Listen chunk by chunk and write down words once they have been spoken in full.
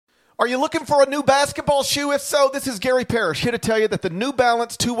Are you looking for a new basketball shoe? If so, this is Gary Parrish here to tell you that the New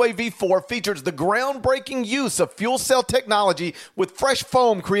Balance 2-Way V4 features the groundbreaking use of fuel cell technology with fresh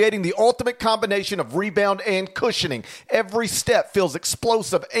foam, creating the ultimate combination of rebound and cushioning. Every step feels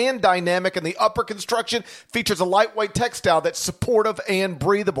explosive and dynamic, and the upper construction features a lightweight textile that's supportive and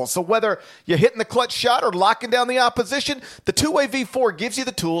breathable. So whether you're hitting the clutch shot or locking down the opposition, the 2-Way V4 gives you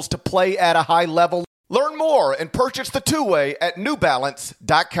the tools to play at a high level. Learn more and purchase the 2-Way at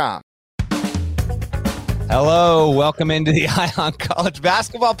newbalance.com. Hello, welcome into the Eye on College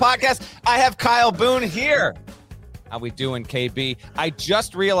Basketball Podcast. I have Kyle Boone here. How we doing, KB? I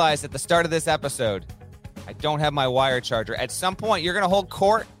just realized at the start of this episode, I don't have my wire charger. At some point, you're going to hold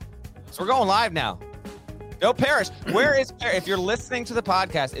court. So we're going live now. No Parrish. Where is Parrish? If you're listening to the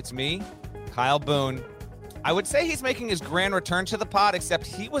podcast, it's me, Kyle Boone. I would say he's making his grand return to the pod, except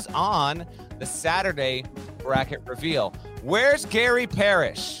he was on the Saturday bracket reveal. Where's Gary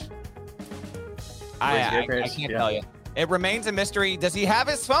Parrish? I can't tell you. It remains a mystery. Does he have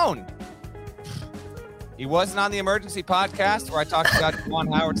his phone? He wasn't on the emergency podcast where I talked about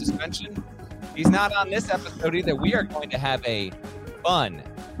Juwan Howard's suspension. He's not on this episode either. We are going to have a fun,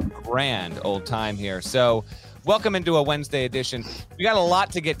 grand old time here. So welcome into a Wednesday edition. We got a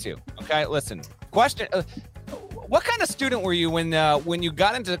lot to get to. Okay, listen. Question. What kind of student were you when you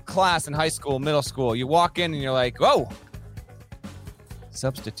got into class in high school, middle school? You walk in and you're like, whoa,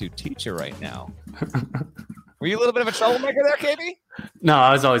 substitute teacher right now. Were you a little bit of a troublemaker there, KB? No,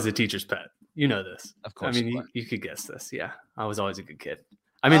 I was always a teacher's pet. You know this. Of course. I mean, you could guess this. Yeah, I was always a good kid.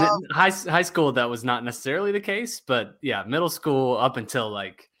 I mean, high school, that was not necessarily the case, but yeah, middle school up until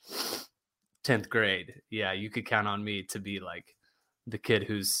like 10th grade. Yeah, you could count on me to be like the kid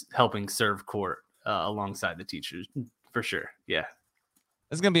who's helping serve court alongside the teachers for sure. Yeah.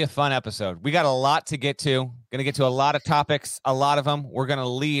 This is going to be a fun episode. We got a lot to get to. Going to get to a lot of topics, a lot of them. We're going to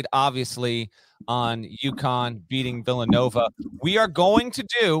lead, obviously, on UConn beating Villanova. We are going to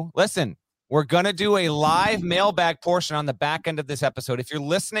do, listen, we're going to do a live mailbag portion on the back end of this episode. If you're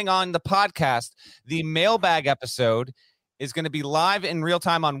listening on the podcast, the mailbag episode is going to be live in real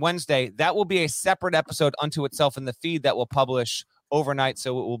time on Wednesday. That will be a separate episode unto itself in the feed that will publish overnight,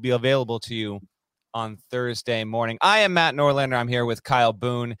 so it will be available to you on Thursday morning. I am Matt Norlander. I'm here with Kyle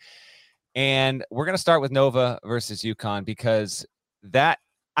Boone, and we're going to start with Nova versus UConn because I'm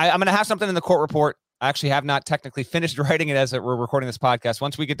going to have something in the court report. I actually have not technically finished writing it as we're recording this podcast.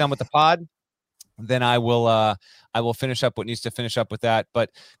 Once we get done with the pod, then I will finish up what needs to finish up with that.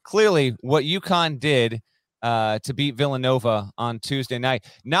 But clearly, what UConn did to beat Villanova on Tuesday night.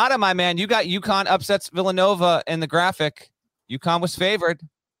 Nada, my man, you got UConn upsets Villanova in the graphic. UConn was favored.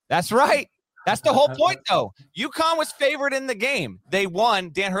 That's right. That's the whole point, though. UConn was favored in the game. They won.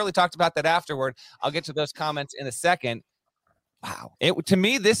 Dan Hurley talked about that afterward. I'll get to those comments in a second. Wow. To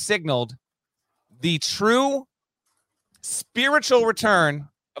me, this signaled the true spiritual return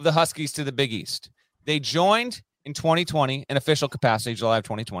of the Huskies to the Big East. They joined in 2020 in official capacity, July of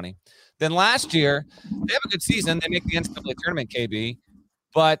 2020. Then last year, they have a good season. They make the NCAA tournament, KB,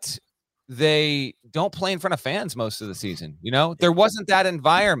 but they don't play in front of fans most of the season. You know, there wasn't that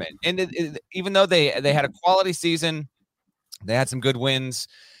environment. And even though they had a quality season, they had some good wins.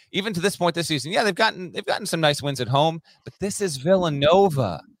 Even to this point this season, yeah, they've gotten some nice wins at home, but this is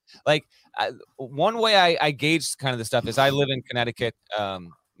Villanova. Like one way I gauge kind of the stuff is I live in Connecticut.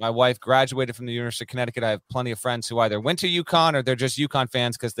 My wife graduated from the University of Connecticut. I have plenty of friends who either went to UConn or they're just UConn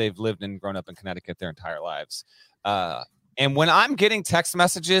fans because they've lived and grown up in Connecticut their entire lives. And when I'm getting text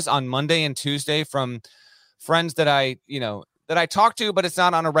messages on Monday and Tuesday from friends that I talk to, but it's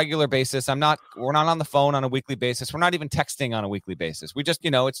not on a regular basis. We're not on the phone on a weekly basis. We're not even texting on a weekly basis. We just,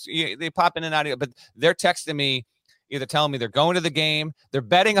 they pop in and out of it, but they're texting me, either telling me they're going to the game, they're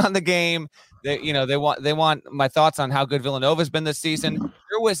betting on the game. They want my thoughts on how good Villanova's been this season.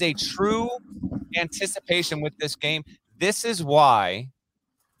 There was a true anticipation with this game. This is why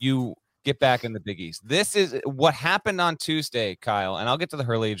you get back in the Big East. This is what happened on Tuesday, Kyle, and I'll get to the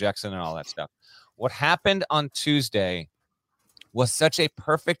Hurley ejection and all that stuff. What happened on Tuesday was such a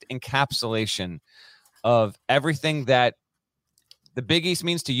perfect encapsulation of everything that the Big East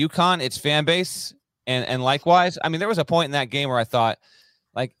means to UConn, its fan base, and likewise. I mean, there was a point in that game where I thought,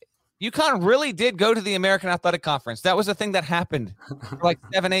 like, UConn really did go to the American Athletic Conference. That was a thing that happened for like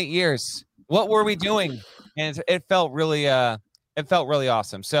 7-8 years. What were we doing? And it felt really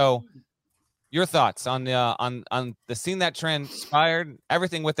awesome. So your thoughts on the scene that transpired,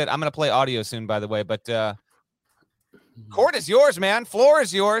 everything with it. I'm going to play audio soon, by the way, but court is yours, man. Floor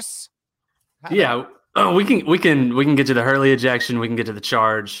is yours. Yeah. Oh, we can get to the Hurley ejection. We can get to the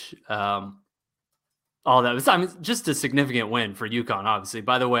charge. all that. I mean, just a significant win for UConn, obviously.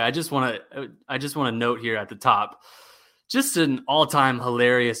 By the way, I just want to note here at the top, just an all-time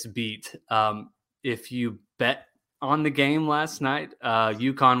hilarious beat. If you bet on the game last night,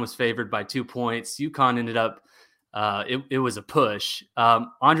 UConn was favored by 2 points. UConn ended up, it was a push.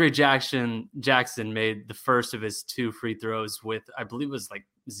 Andre Jackson made the first of his 2 free throws with, I believe it was like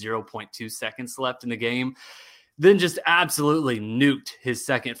 0.2 seconds left in the game. Then just absolutely nuked his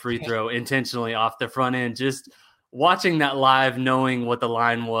second free throw intentionally off the front end. Just watching that live, knowing what the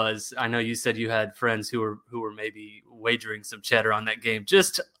line was. I know you said you had friends who were maybe wagering some cheddar on that game.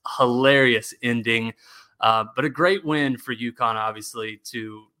 Just hilarious ending, but a great win for UConn, obviously,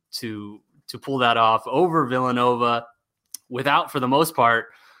 to pull that off over Villanova without, for the most part,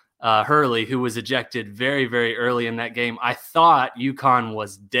 Hurley, who was ejected very, very early in that game. I thought UConn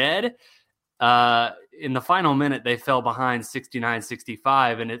was dead. In the final minute, they fell behind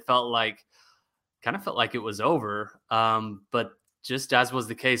 69-65, and it kind of felt like it was over. But just as was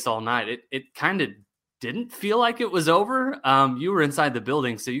the case all night, it kind of didn't feel like it was over. You were inside the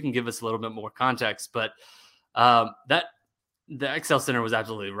building, so you can give us a little bit more context. But the XL Center was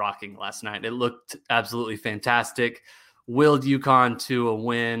absolutely rocking last night. It looked absolutely fantastic. Willed UConn to a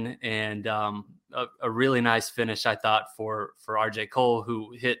win, and a really nice finish, I thought, for RJ Cole,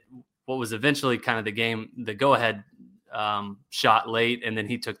 who hit what was eventually kind of the go-ahead shot late, and then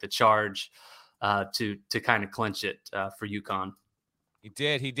he took the charge to kind of clinch it for UConn. He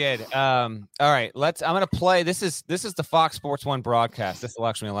did. All right, I'm going to play. This is the Fox Sports 1 broadcast. This will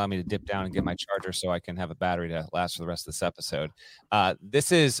actually allow me to dip down and get my charger so I can have a battery to last for the rest of this episode.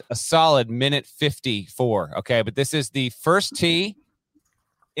 This is a solid minute 54. Okay, but this is the first tee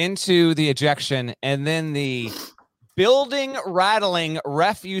into the ejection, and then the building rattling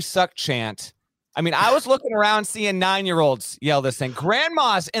 "Ref, you suck" chant. I mean, I was looking around seeing 9-year-olds yell this thing.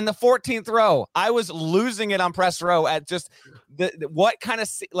 Grandma's in the 14th row. I was losing it on press row at just what kind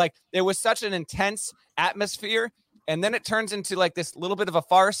of, like, there was such an intense atmosphere. And then it turns into like this little bit of a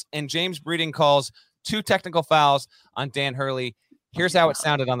farce. And James Breeding calls 2 technical fouls on Dan Hurley. Here's how it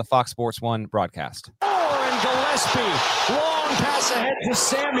sounded on the Fox Sports 1 broadcast. And Gillespie, long pass ahead to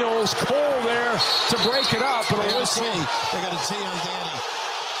Samuels. Cole there to break it up. But a whistle. They got a T on Danny.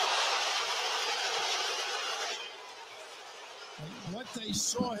 What they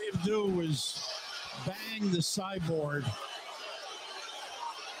saw him do was bang the sideboard.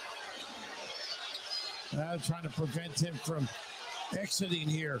 Trying to prevent him from exiting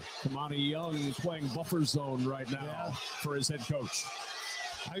here. Kamani Young is playing buffer zone right now for his head coach.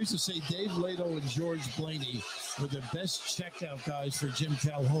 I used to say Dave Lato and George Blaney were the best checkout guys for Jim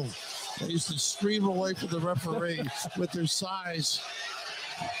Calhoun. They used to scream away from the referee with their size.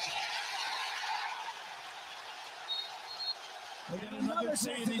 Another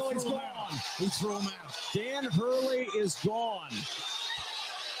technical, he's gone. He threw him out. Dan Hurley is gone.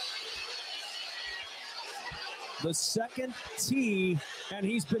 The second tee, and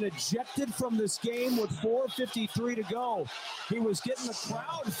he's been ejected from this game with 4:53 to go. He was getting the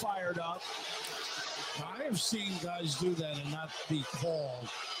crowd fired up. I have seen guys do that and not be called.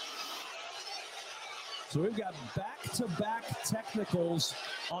 So we've got back-to-back technicals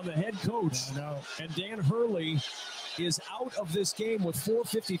on the head coach. And Dan Hurley is out of this game with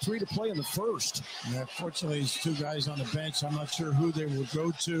 4:53 to play in the first. Yeah, fortunately, there's 2 guys on the bench. I'm not sure who they will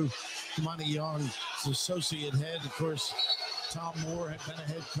go to. Kamani Young, his associate head. Of course, Tom Moore had been a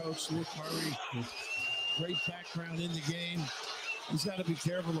head coach. Luke Murray, with great background in the game. He's got to be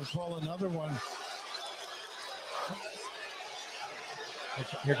careful to call another one.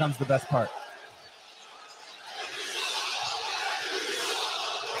 Here comes the best part.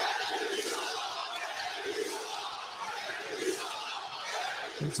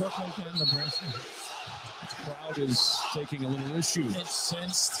 They talk like that in Nebraska. The crowd is taking a little issue. It's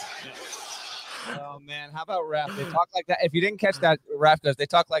sensed. Oh, man. How about Ref? They talk like that. If you didn't catch that, Ref does. They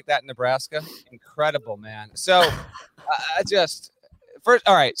talk like that in Nebraska. Incredible, man. So,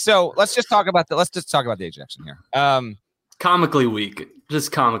 all right. So let's just talk about the ejection here. Comically weak.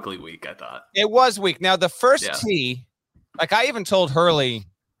 Just comically weak, I thought. It was weak. Now, the first tee, like I even told Hurley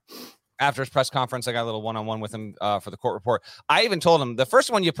after his press conference, I got a little one-on-one with him for the court report. I even told him the first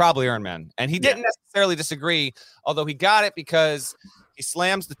one you probably earned, man. And he didn't necessarily disagree, although he got it because he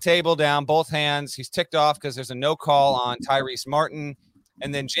slams the table down, both hands. He's ticked off because there's a no call on Tyrese Martin.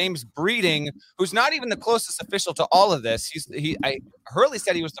 And then James Breeding, who's not even the closest official to all of this. Hurley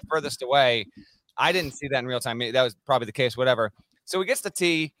said he was the furthest away. I didn't see that in real time. Maybe that was probably the case, whatever. So he gets the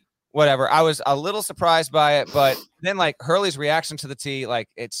tee, whatever. I was a little surprised by it, but then like Hurley's reaction to the tee, like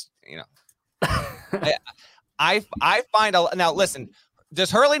it's, I find now listen,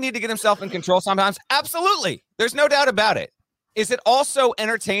 Does Hurley need to get himself in control sometimes? Absolutely. There's no doubt about it. Is it also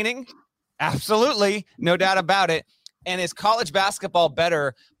entertaining? Absolutely. No doubt about it. And is college basketball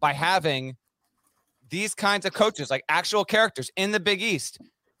better by having these kinds of coaches, like actual characters in the Big East?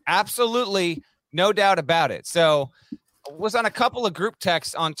 Absolutely. No doubt about it. So was on a couple of group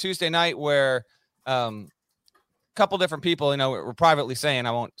texts on Tuesday night where a couple different people, were privately saying,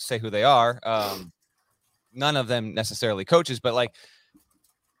 I won't say who they are. None of them necessarily coaches, but like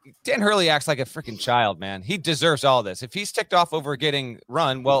Dan Hurley acts like a freaking child, man. He deserves all this. If he's ticked off over getting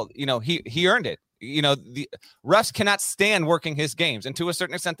run, well, he earned it. The refs cannot stand working his games. And to a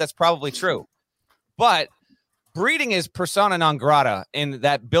certain extent, that's probably true. But Breeding is persona non grata in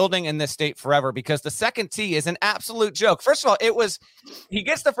that building in this state forever, because the second tee is an absolute joke. First of all, he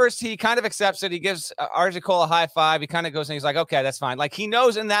gets the first tee, kind of accepts it. He gives RJ Cole a high five. He kind of goes and he's like, okay, that's fine. Like he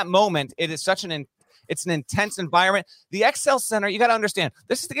knows in that moment, it is such it's an intense environment. The XL Center, you got to understand,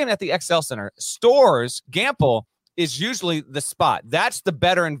 this is the game at the XL Center. Stores, Gamble is usually the spot. That's the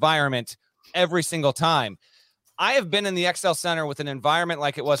better environment every single time. I have been in the XL Center with an environment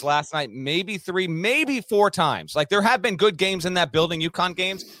like it was last night, maybe 3, maybe 4 times. Like there have been good games in that building, UConn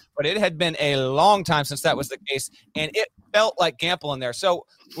games, but it had been a long time since that was the case, and it felt like Gamble in there. So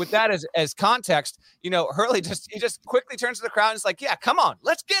with that as context, Hurley just quickly turns to the crowd and is like, yeah, come on,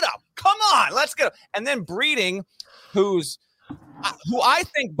 let's get up. Come on, let's get up. And then Breeding, who I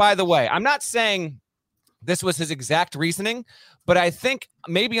think, by the way, I'm not saying this was his exact reasoning, but I think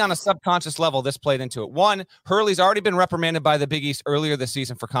maybe on a subconscious level, this played into it. 1, Hurley's already been reprimanded by the Big East earlier this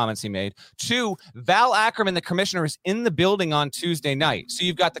season for comments he made. 2, Val Ackerman, the commissioner, is in the building on Tuesday night. So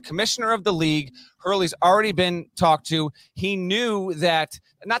you've got the commissioner of the league. Hurley's already been talked to. He knew that,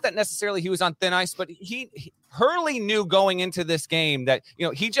 not that necessarily he was on thin ice, but Hurley knew going into this game that,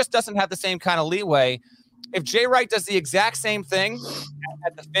 he just doesn't have the same kind of leeway. If Jay Wright does the exact same thing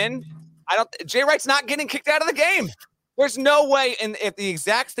at the Finn, Jay Wright's not getting kicked out of the game. There's no way. And if the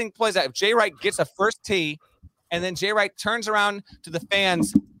exact thing plays out, if Jay Wright gets a first tee and then Jay Wright turns around to the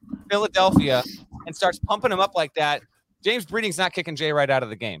fans, Philadelphia, and starts pumping him up like that, James Breeding's not kicking Jay Wright out of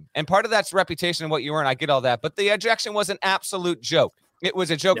the game. And part of that's reputation and what you earn. I get all that. But the ejection was an absolute joke. It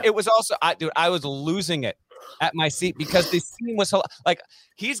was a joke. Yeah. It was also, I was losing it at my seat because the scene was like,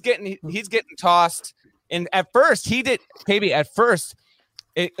 he's getting tossed. And at first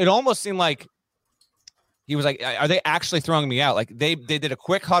it almost seemed like he was like, are they actually throwing me out? Like they did a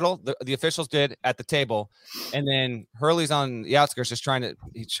quick huddle. The officials did at the table. And then Hurley's on the outskirts, he's trying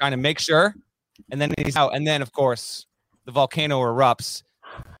to make sure. And then he's out. And then of course the volcano erupts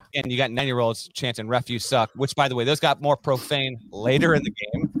and you got 9-year-olds chanting "Ref, you suck," which by the way, those got more profane later in the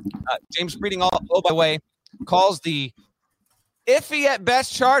game. James Breeding, by the way, calls the iffy at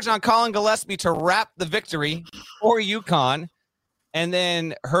best charge on Colin Gillespie to wrap the victory for UConn. And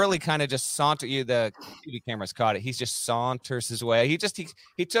then Hurley kind of just the TV cameras caught it. He just saunters his way. He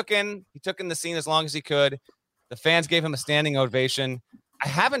took in the scene as long as he could. The fans gave him a standing ovation. I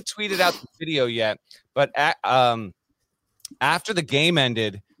haven't tweeted out the video yet, but after the game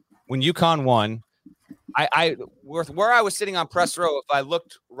ended, when UConn won, where I was sitting on press row, if I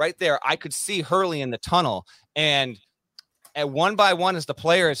looked right there, I could see Hurley in the tunnel. And at one by one, as the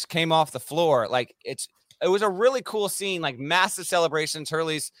players came off the floor, like it was a really cool scene, like massive celebrations.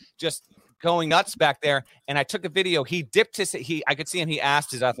 Hurley's just going nuts back there. And I took a video. He dipped I could see him. He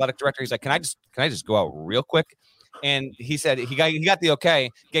asked his athletic director, he's like, can I just go out real quick? And he said he got the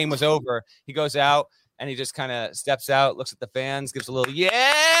okay. Game was over. He goes out and he just kind of steps out, looks at the fans, gives a little,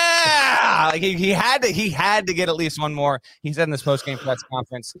 yeah. Like he had to get at least one more. He said in this post-game press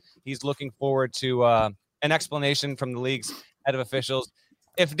conference, he's looking forward to an explanation from the league's head of officials.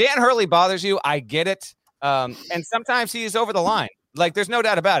 If Dan Hurley bothers you, I get it. And sometimes he is over the line. Like there's no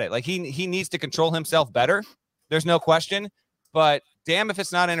doubt about it. Like he needs to control himself better. There's no question, but damn if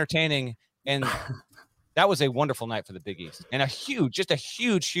it's not entertaining. And that was a wonderful night for the Big East and a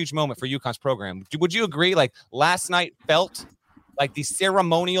huge moment for UConn's program. Would you agree? Like last night felt like the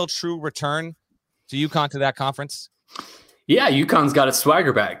ceremonial true return to UConn to that conference. Yeah. UConn's got a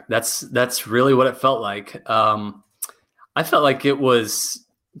swagger back. That's really what it felt like. I felt like it was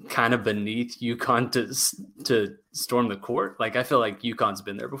kind of beneath UConn to storm the court. Like I feel like UConn's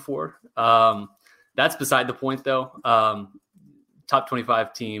been there before. That's beside the point though. Top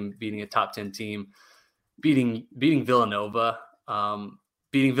 25 team beating a top 10 team, beating Villanova,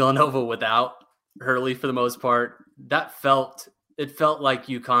 beating Villanova without Hurley for the most part. It felt like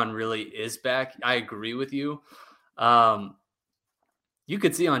UConn really is back. I agree with you. You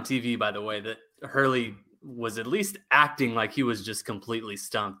could see on TV, by the way, that Hurley was at least acting like he was just completely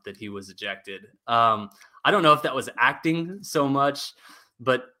stumped that he was ejected. I don't know if that was acting so much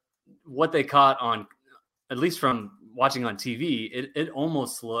but what they caught on, at least from watching on TV, it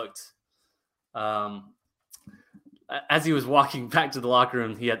almost looked, as he was walking back to the locker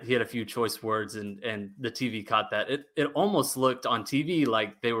room, he had a few choice words, and the TV caught that. It almost looked on TV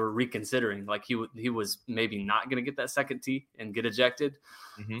like they were reconsidering, like he was maybe not going to get that second tee and get ejected.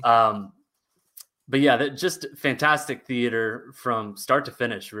 Mm-hmm. But yeah, that just fantastic theater from start to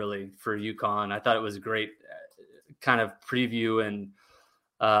finish, really, for UConn. I thought it was a great kind of preview, and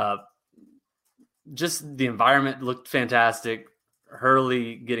just the environment looked fantastic.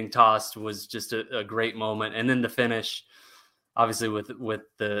 Hurley getting tossed was just a great moment, and then the finish, obviously with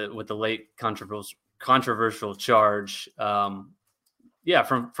the late controversial charge. Yeah,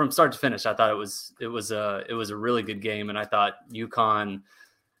 from start to finish, I thought it was a really good game, and I thought UConn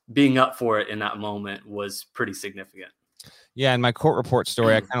being up for it in that moment was pretty significant. Yeah, in my court report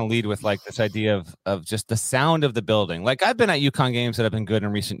story, I kind of lead with like this idea of just the sound of the building. Like, I've been at UConn games that have been good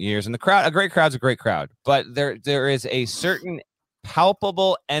in recent years, and a great crowd's a great crowd, but there is a certain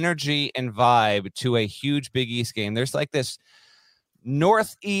palpable energy and vibe to a huge Big East game. There's like this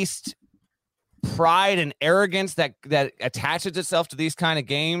Northeast pride and arrogance that attaches itself to these kind of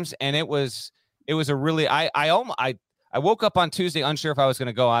games, and it was a really I woke up on Tuesday unsure if I was going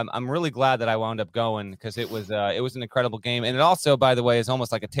to go. I'm really glad that I wound up going, because it was an incredible game, and it also, by the way, is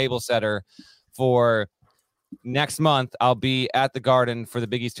almost like a table setter for next month. I'll be at the Garden for the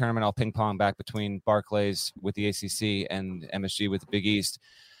Big East tournament. I'll ping pong back between Barclays with the ACC and MSG with the Big East.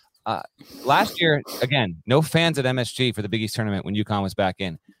 Last year, again, no fans at MSG for the Big East tournament when UConn was back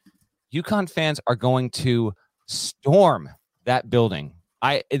in. UConn fans are going to storm that building.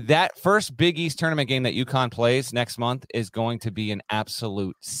 That first Big East tournament game that UConn plays next month is going to be an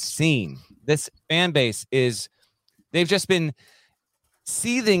absolute scene. This fan base they've just been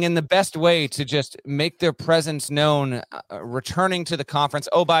seething in the best way to just make their presence known, returning to the conference.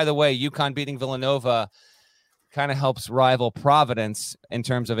 Oh, by the way, UConn beating Villanova kind of helps rival Providence in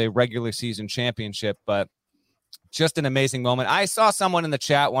terms of a regular season championship, but just an amazing moment. I saw someone in the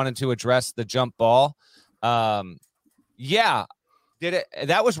chat wanted to address the jump ball. Yeah.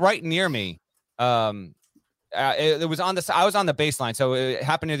 That was right near me. It was I was on the baseline, so it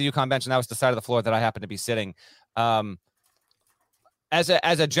happened near the UConn bench, and that was the side of the floor that I happened to be sitting. As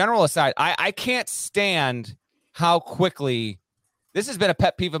a general aside, I can't stand how quickly this has been a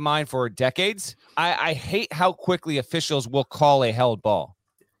pet peeve of mine for decades. I hate how quickly officials will call a held ball.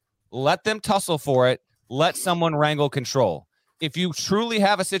 Let them tussle for it. Let someone wrangle control. If you truly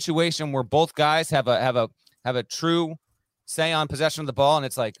have a situation where both guys have a true say on possession of the ball, and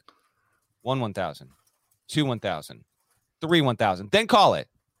it's like 1,000, 2,000, 3,000, then call it.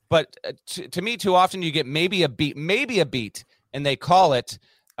 But to me, too often you get maybe a beat, and they call it.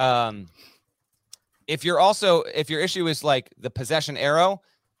 If your issue is like the possession arrow,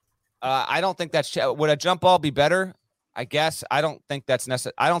 I don't think that's would a jump ball be better? I guess I don't think that's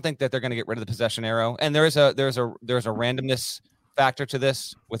necessary. I don't think that they're going to get rid of the possession arrow, and there's a randomness factor to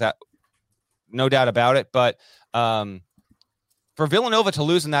this, without no doubt about it. But for Villanova to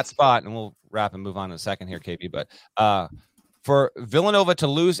lose in that spot, and we'll wrap and move on in a second here, KB, but for Villanova to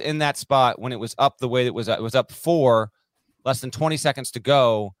lose in that spot when it was up the way it was up 4, less than 20 seconds to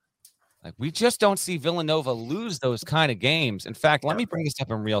go, like, we just don't see Villanova lose those kind of games. In fact, let me bring this up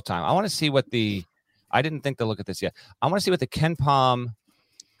in real time. I want to see what I didn't think to look at this yet. I want to see what the KenPom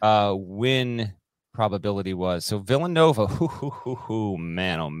win probability was. So Villanova,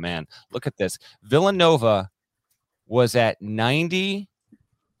 man, oh man, look at this. Villanova was at 90,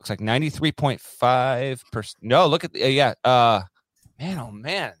 looks like 93.5%. No, look at man, oh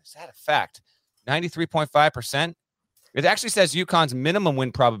man, is that a fact? 93.5%. It actually says UConn's minimum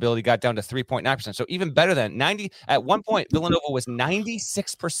win probability got down to 3.9%. So even better than 90. At one point, Villanova was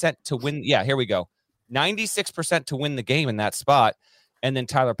 96% to win. Yeah, here we go. 96% to win the game in that spot. And then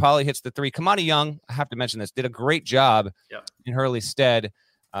Tyler Polley hits the 3. Kamani Young, I have to mention this, did a great job in Hurley's stead.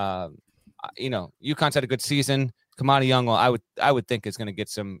 UConn's had a good season. Kamani Young, I would think, is going to get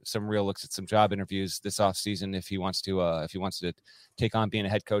some real looks at some job interviews this offseason if he wants to take on being a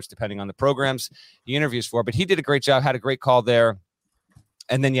head coach, depending on the programs he interviews for. But he did a great job, had a great call there.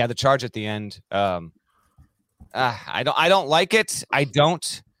 And then the charge at the end. I don't like it.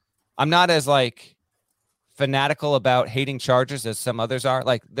 I'm not as like fanatical about hating charges as some others are.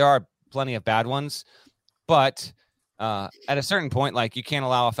 Like, there are plenty of bad ones, but at a certain point, like, you can't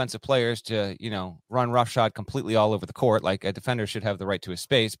allow offensive players to, run roughshod completely all over the court. Like, a defender should have the right to his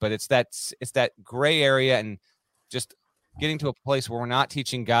space, but it's that gray area, and just getting to a place where we're not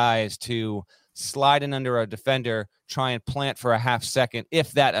teaching guys to slide in under a defender, try and plant for a half second,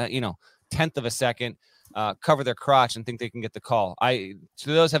 if that, tenth of a second, cover their crotch and think they can get the call.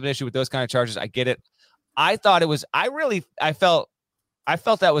 So those have an issue with those kind of charges. I get it. I thought it was. I felt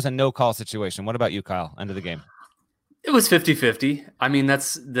that was a no call situation. What about you, Kyle? End of the game. It was 50-50. I mean,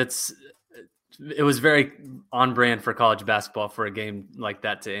 it was very on brand for college basketball for a game like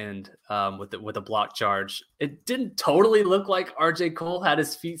that to end with a block charge. It didn't totally look like RJ Cole had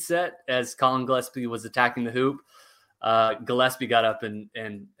his feet set as Colin Gillespie was attacking the hoop. Gillespie got up and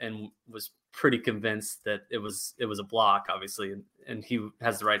was pretty convinced that it was a block, obviously, and he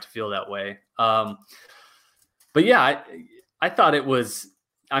has the right to feel that way. But yeah, I thought it was.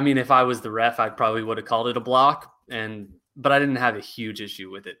 I mean, if I was the ref, I probably would have called it a block, but I didn't have a huge issue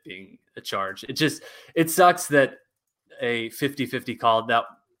with it being a charge. It sucks that a 50-50 call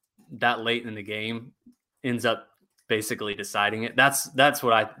that late in the game ends up basically deciding it. That's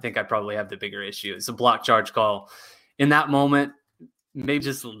what I think I probably have the bigger issue. It's a block charge call. In that moment, maybe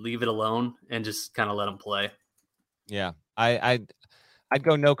just leave it alone and just kind of let them play. Yeah, I'd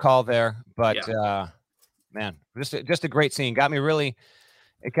go no call there, but yeah. Man, just a great scene. It got me really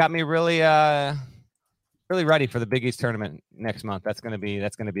ready for the Big East tournament next month. That's gonna be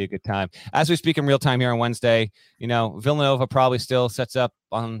a good time. As we speak in real time here on Wednesday, Villanova probably still sets up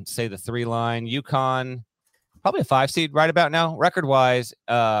on, say, the 3 line. UConn probably a 5 seed right about now. Record wise,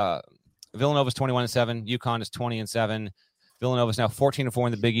 Villanova's 21-7. UConn is 20-7. Villanova is now 14-4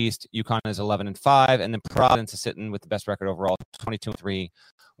 in the Big East. UConn is 11-5, and then Providence is sitting with the best record overall, 22-3,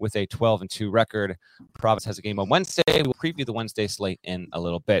 with a 12-2 record. Providence has a game on Wednesday. We'll preview the Wednesday slate in a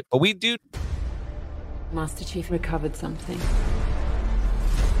little bit, but we do. Master Chief recovered something.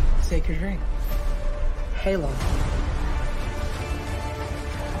 Sacred ring. Halo.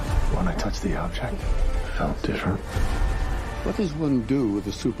 When I touched the object, it felt different. What does one do with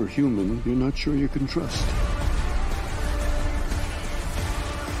a superhuman you're not sure you can trust?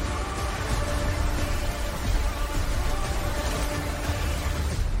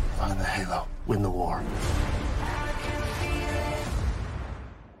 Find the Halo. Win the war.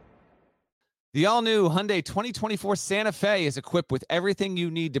 The all-new Hyundai 2024 Santa Fe is equipped with everything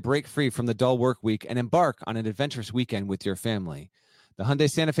you need to break free from the dull work week and embark on an adventurous weekend with your family. The Hyundai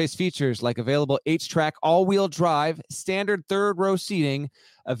Santa Fe's features like available H-Track all-wheel drive, standard third-row seating,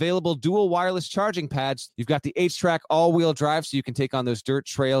 available dual wireless charging pads. You've got the H-Track all-wheel drive so you can take on those dirt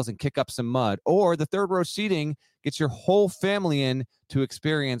trails and kick up some mud. Or the third-row seating gets your whole family in to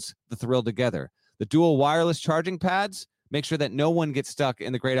experience the thrill together. The dual wireless charging pads make sure that no one gets stuck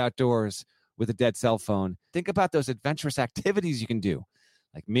in the great outdoors with a dead cell phone. Think about those adventurous activities you can do.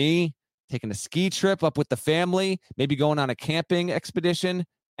 Like me, taking a ski trip up with the family, maybe going on a camping expedition,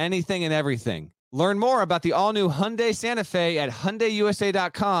 anything and everything. Learn more about the all-new Hyundai Santa Fe at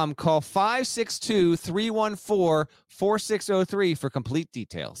HyundaiUSA.com. Call 562-314-4603 for complete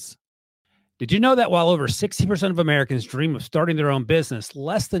details. Did you know that while over 60% of Americans dream of starting their own business,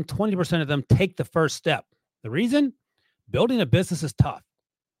 less than 20% of them take the first step? The reason? Building a business is tough.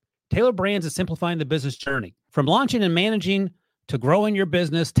 Taylor Brands is simplifying the business journey. From launching and managing to growing your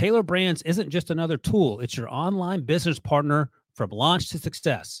business, Taylor Brands isn't just another tool. It's your online business partner from launch to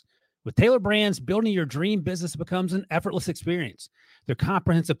success. With Taylor Brands, building your dream business becomes an effortless experience. Their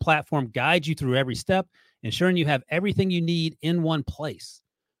comprehensive platform guides you through every step, ensuring you have everything you need in one place.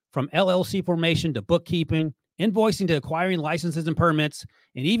 From LLC formation to bookkeeping, invoicing to acquiring licenses and permits,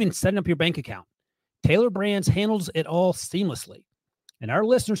 and even setting up your bank account, Taylor Brands handles it all seamlessly. And our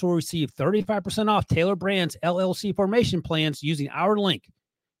listeners will receive 35% off Taylor Brands LLC formation plans using our link,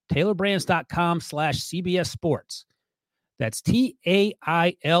 taylorbrands.com/CBS Sports. That's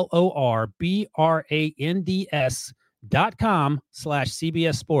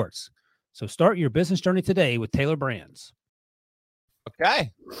TAILORBRANDS.com/CBS Sports. So start your business journey today with Taylor Brands.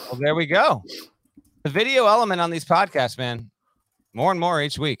 Okay. Well, there we go. The video element on these podcasts, man, more and more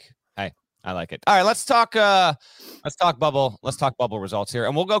each week. Hey, I like it. All right, let's talk bubble. Let's talk bubble results here,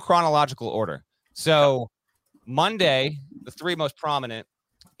 and we'll go chronological order. So Monday, the 3 most prominent: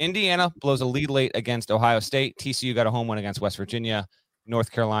 Indiana blows a lead late against Ohio State. TCU got a home win against West Virginia. North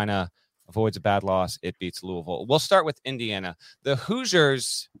Carolina avoids a bad loss. It beats Louisville. We'll start with Indiana. The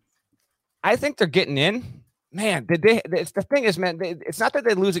Hoosiers, I think they're getting in. Man, the thing is, man, it's not that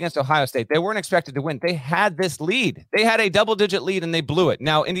they lose against Ohio State. They weren't expected to win. They had this lead. They had a double-digit lead, and they blew it.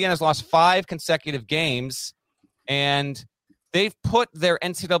 Now, Indiana's lost 5 consecutive games, and they've put their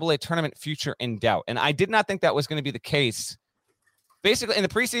NCAA tournament future in doubt. And I did not think that was going to be the case. Basically, in the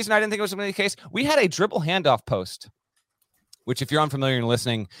preseason, I didn't think it was going to be the case. We had a dribble handoff post, which if you're unfamiliar and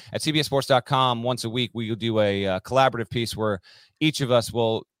listening, at cbsports.com, once a week, we'll do a collaborative piece where each of us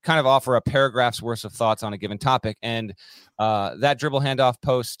will kind of offer a paragraph's worth of thoughts on a given topic. And that dribble handoff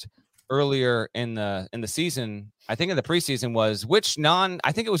post earlier in the season, I think in the preseason, was which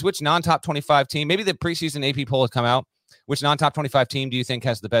non-top 25 team, maybe the preseason AP poll had come out, which non-top 25 team do you think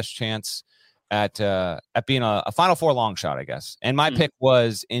has the best chance at being a Final Four long shot, I guess. And my pick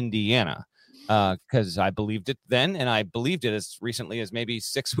was Indiana, because I believed it then, and I believed it as recently as maybe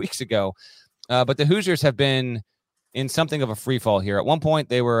 6 weeks ago. But the Hoosiers have been in something of a free fall here. At one point,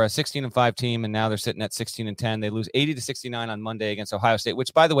 they were a 16-5 team, and now they're sitting at 16-10. They lose 80-69 on Monday against Ohio State,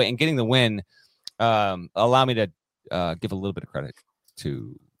 which, by the way, in getting the win, allow me to give a little bit of credit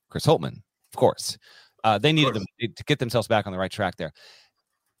to Chris Holtmann, of course. They needed them to get themselves back on the right track there.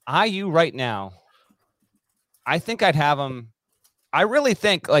 IU right now, I think I'd have them. I really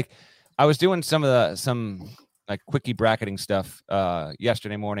think, like, I was doing some quickie bracketing stuff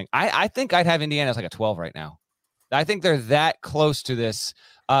yesterday morning. I think I'd have Indiana as like a 12 right now. I think they're that close to this.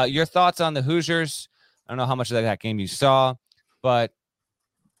 Your thoughts on the Hoosiers? I don't know how much of that game you saw, but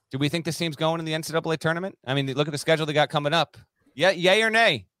do we think this team's going in the NCAA tournament? I mean, look at the schedule they got coming up. Yeah, yay or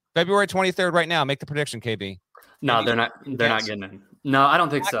nay? February 23rd right now. Make the prediction, KB. No, they're not getting in. No, I don't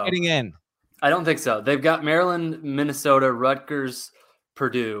think so. Getting in. I don't think so. They've got Maryland, Minnesota, Rutgers,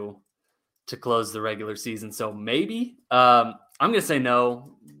 Purdue to close the regular season. So maybe. I'm going to say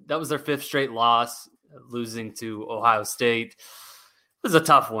no. That was their 5th straight loss, losing to Ohio State. It was a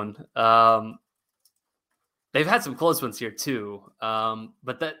tough one. They've had some close ones here too.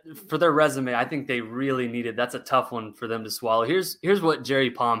 But that for their resume, I think they really needed. That's a tough one for them to swallow. Here's what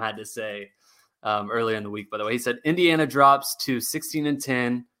Jerry Palm had to say earlier in the week, by the way. He said, Indiana drops to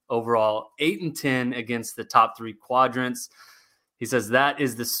 16-10 overall, 8-10 against the top 3 quadrants. He says that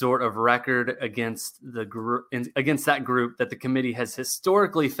is the sort of record against that group that the committee has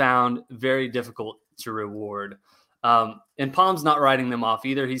historically found very difficult to reward. And Palm's not writing them off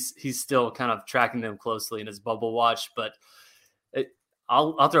either. He's still kind of tracking them closely in his bubble watch. But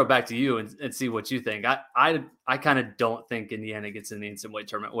I'll throw it back to you and see what you think. I kind of don't think Indiana gets in the NCAA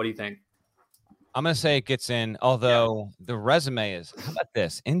tournament. What do you think? I'm going to say it gets in, although the resume is, how about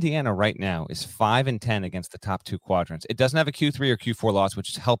this? Indiana right now is 5-10 against the top 2 quadrants. It doesn't have a Q3 or Q4 loss, which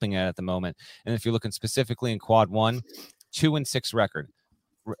is helping it at the moment. And if you're looking specifically in quad 1, 2-6 record.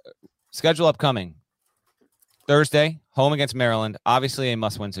 Schedule upcoming. Thursday, home against Maryland, obviously a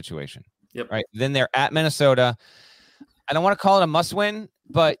must-win situation. Yep. Right. Then they're at Minnesota. I don't want to call it a must-win,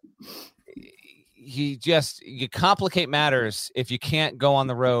 but you complicate matters if you can't go on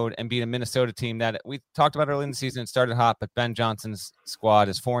the road and beat a Minnesota team that we talked about early in the season. It started hot, but Ben Johnson's squad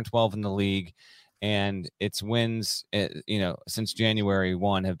is 4-12 in the league, and its wins, since January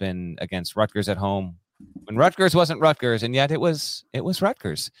 1 have been against Rutgers at home, when Rutgers wasn't Rutgers, and yet it was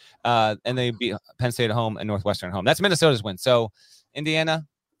Rutgers. And they beat Penn State at home and Northwestern at home. That's Minnesota's win. So Indiana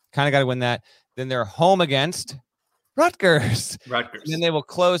kind of got to win that. Then they're home against Rutgers. And then they will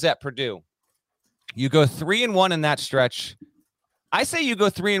close at Purdue. You go 3-1 in that stretch. I say you go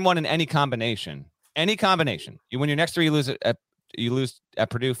 3-1 in any combination. Any combination. You win your next 3, you lose at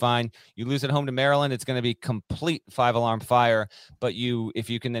Purdue, fine. You lose at home to Maryland, it's going to be complete 5-alarm fire. But if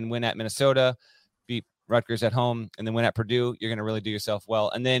you can then win at Minnesota, beat Rutgers at home, and then win at Purdue, you're going to really do yourself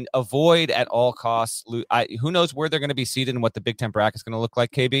well. And then avoid at all costs. Who knows where they're going to be seated and what the Big Ten bracket is going to look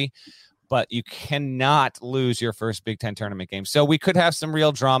like, KB? But you cannot lose your first Big Ten tournament game. So we could have some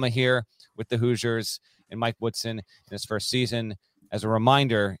real drama here with the Hoosiers and Mike Woodson in his first season. As a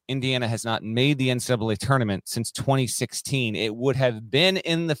reminder, Indiana has not made the NCAA tournament since 2016. It would have been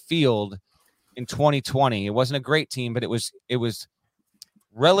in the field in 2020. It wasn't a great team, but it was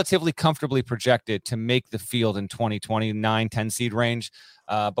relatively comfortably projected to make the field in 2020, 9-10 seed range.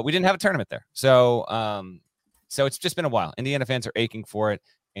 But we didn't have a tournament there. So it's just been a while. Indiana fans are aching for it,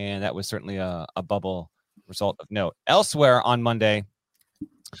 and that was certainly a bubble result of note. Elsewhere on Monday,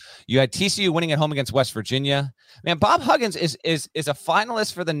 you had TCU winning at home against West Virginia. Man, Bob Huggins is a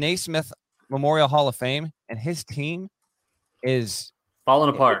finalist for the Naismith Memorial Hall of Fame, and his team is falling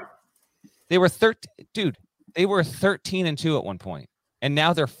apart. They were 13-2 at one point, and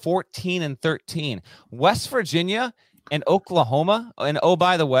now they're 14-13. West Virginia and Oklahoma, and oh,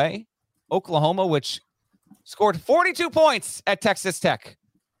 by the way, Oklahoma, which scored 42 points at Texas Tech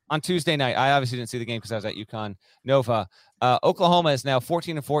on Tuesday night. I obviously didn't see the game because I was at UConn Nova. Oklahoma is now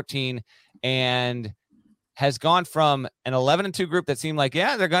 14-14 and has gone from an 11-2 group that seemed like,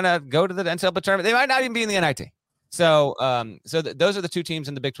 they're going to go to the NCAA tournament. They might not even be in the NIT. So those are the 2 teams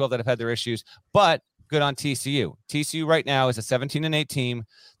in the Big 12 that have had their issues, but good on TCU. TCU right now is a 17-8 team.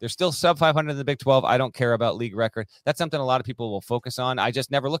 They're still sub 500 in the Big 12. I don't care about league record. That's something a lot of people will focus on. I just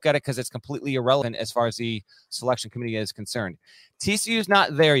never look at it because it's completely irrelevant as far as the selection committee is concerned. TCU's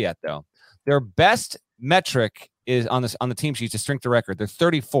not there yet, though. Their best metric is on the team sheet to strength of record. They're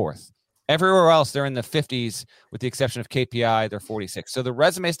 34th. Everywhere else, they're in the 50s, with the exception of KPI, they're 46. So the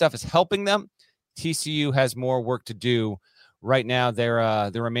resume stuff is helping them. TCU has more work to do. Right now, their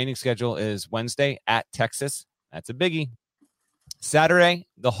remaining schedule is Wednesday at Texas. That's a biggie. Saturday,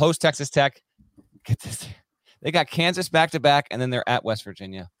 they'll host Texas Tech. Get this. They got Kansas back-to-back, and then they're at West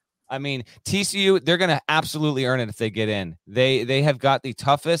Virginia. I mean, TCU, they're going to absolutely earn it if they get in. They have got the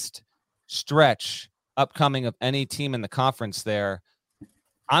toughest stretch upcoming of any team in the conference there.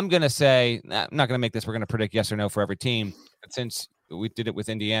 I'm going to say, I'm not going to make this. We're going to predict yes or no for every team. But since we did it with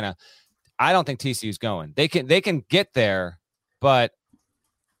Indiana, I don't think TCU's going. They can get there, but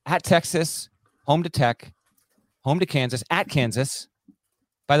at Texas, home to Tech, home to Kansas, at Kansas.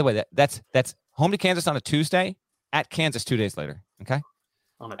 By the way, that's home to Kansas on a Tuesday, at Kansas 2 days later. Okay.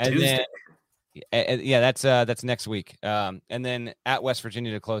 On a Tuesday. That's next week. And then at West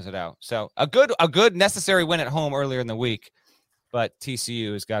Virginia to close it out. So a good necessary win at home earlier in the week, but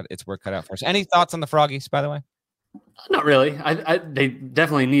TCU has got its work cut out for us. Any thoughts on the Froggies, by the way? Not really. They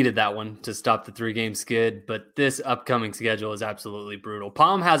definitely needed that one to stop the 3-game skid, but this upcoming schedule is absolutely brutal.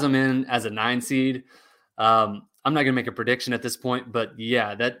 Palm has them in as a 9 seed. I'm not going to make a prediction at this point, but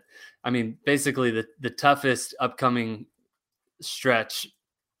yeah, basically the toughest upcoming stretch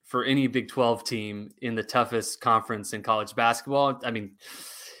for any Big 12 team in the toughest conference in college basketball. I mean,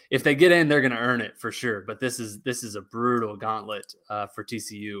 if they get in, they're going to earn it for sure. But this is a brutal gauntlet for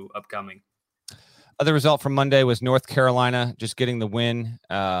TCU upcoming. Other result from Monday was North Carolina just getting the win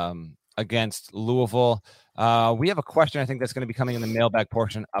against Louisville. We have a question, I think, that's going to be coming in the mailbag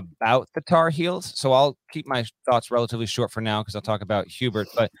portion about the Tar Heels. So I'll keep my thoughts relatively short for now because I'll talk about Hubert.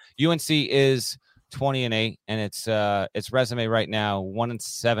 But UNC is 20-8, and its resume right now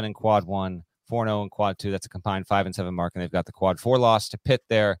 1-7 in quad 1, 4-0 in quad 2. That's a combined 5-7 mark, and they've got the quad 4 loss to Pitt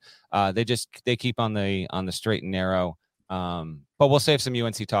there. They keep on the straight and narrow. But we'll save some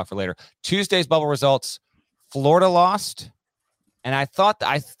UNC talk for later. Tuesday's bubble results: Florida lost, and I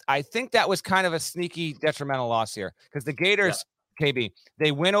think that was kind of a sneaky detrimental loss here because the Gators, KB,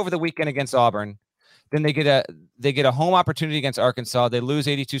 they win over the weekend against Auburn, then they get a home opportunity against Arkansas. They lose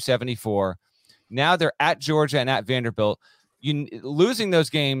 82-74. Now they're at Georgia and at Vanderbilt. Losing those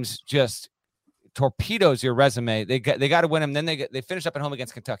games just torpedoes your resume. They got to win them. Then they finish up at home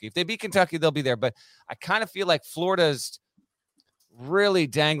against Kentucky. If they beat Kentucky, they'll be there. But I kind of feel like Florida's really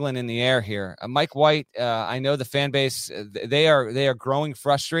dangling in the air here. Mike White, I know the fan base, they are growing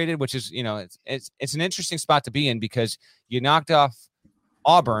frustrated, which is, it's an interesting spot to be in because you knocked off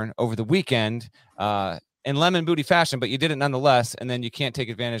Auburn over the weekend in lemon booty fashion, but you did it nonetheless, and then you can't take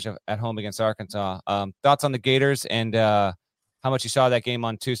advantage of at home against Arkansas. Thoughts on the Gators and how much you saw that game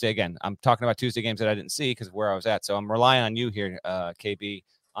on Tuesday? Again, I'm talking about Tuesday games that I didn't see because of where I was at, so I'm relying on you here, KB,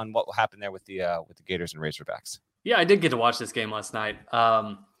 on what will happen there with the Gators and Razorbacks. Yeah, I did get to watch this game last night.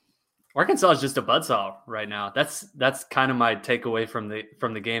 Arkansas is just a buzzsaw right now. That's kind of my takeaway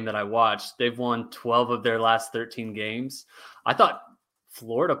from the game that I watched. They've won 12 of their last 13 games. I thought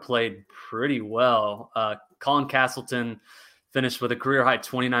Florida played pretty well. Colin Castleton finished with a career-high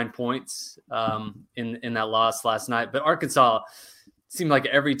 29 points in that loss last night. But Arkansas seemed like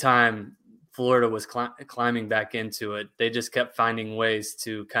every time Florida was climbing back into it, they just kept finding ways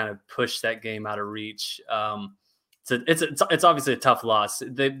to kind of push that game out of reach. So it's obviously a tough loss.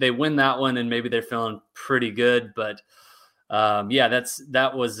 They win that one, and maybe they're feeling pretty good. But I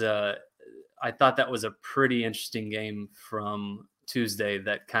thought that was a pretty interesting game from Tuesday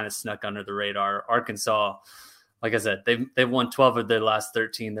that kind of snuck under the radar. Arkansas, like I said, they've won 12 of their last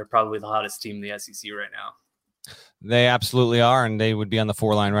 13. They're probably the hottest team in the SEC right now. They absolutely are, and they would be on the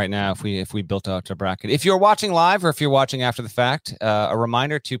 4 line right now if we built out a bracket. If you're watching live or if you're watching after the fact, a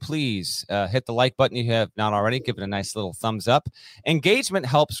reminder to please hit the like button. You have not already. Give it a nice little thumbs up. Engagement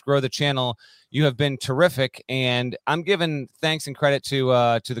helps grow the channel. You have been terrific, and I'm giving thanks and credit to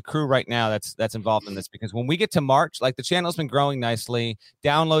the crew right now that's involved in this, because when we get to March, like, the channel's been growing nicely.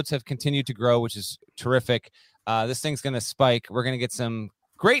 Downloads have continued to grow, which is terrific. This thing's going to spike. We're going to get some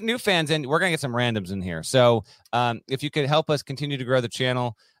great new fans, and we're going to get some randoms in here. So if you could help us continue to grow the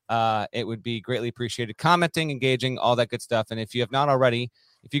channel, it would be greatly appreciated. Commenting, engaging, all that good stuff. And if you have not already,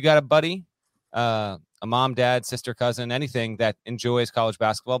 if you got a buddy, a mom, dad, sister, cousin, anything that enjoys college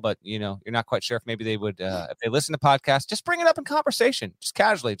basketball, but you're not quite sure if maybe they would, if they listen to podcasts, just bring it up in conversation, just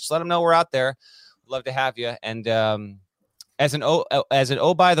casually, just let them know we're out there. Love to have you. And as an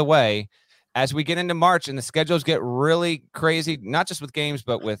by the way, as we get into March and the schedules get really crazy, not just with games,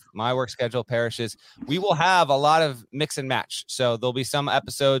 but with my work schedule, Parrish's, we will have a lot of mix and match. So there'll be some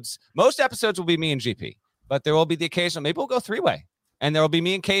episodes. Most episodes will be me and GP, but there will be the occasional. Maybe we'll go 3-way, and there will be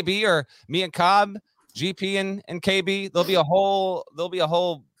me and KB, or me and Cobb, GP and KB. There'll be a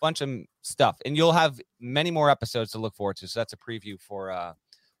whole bunch of stuff, and you'll have many more episodes to look forward to. So that's a preview for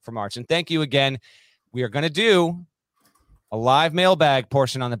March. And thank you again. We are going to do a live mailbag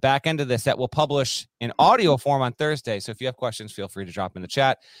portion on the back end of this that will publish in audio form on Thursday. So if you have questions, feel free to drop in the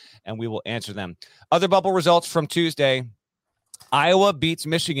chat and we will answer them. Other bubble results from Tuesday. Iowa beats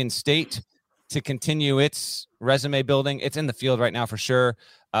Michigan State to continue its resume building. It's in the field right now for sure.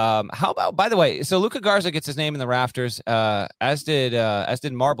 How about, by the way, so Luka Garza gets his name in the rafters, as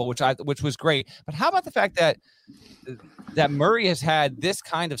did Marble, which was great. But how about the fact that Murray has had this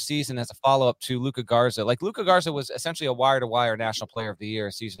kind of season as a follow-up to Luka Garza? Like, Luka Garza was essentially a wire-to-wire National Player of the Year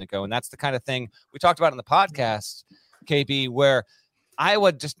a season ago, and that's the kind of thing we talked about in the podcast, KB, where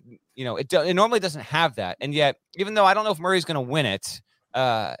Iowa just, it normally doesn't have that. And yet, even though I don't know if Murray's going to win it,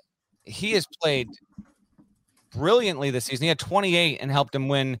 he has played brilliantly this season. He had 28 and helped him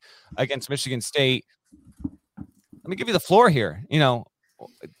win against Michigan State. Let me give you the floor here.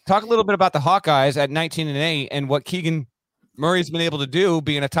 Talk a little bit about the Hawkeyes at 19-8 and what Keegan Murray's been able to do,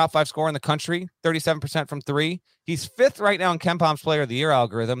 being a top 5 scorer in the country, 37% from 3. He's 5th right now in KenPom's Player of the Year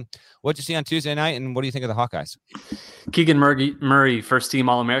algorithm. What'd you see on Tuesday night, and what do you think of the Hawkeyes? Keegan Murray, first team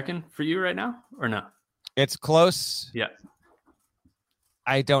All-American for you right now, or no? It's close. Yeah.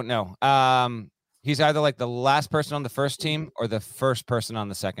 I don't know. He's either like the last person on the first team or the first person on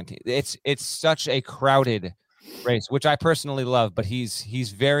the second team. It's such a crowded race, which I personally love, but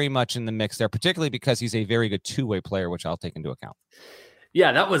he's very much in the mix there, particularly because he's a very good two-way player, which I'll take into account.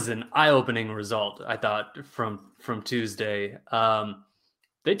 Yeah, that was an eye-opening result, I thought, from Tuesday.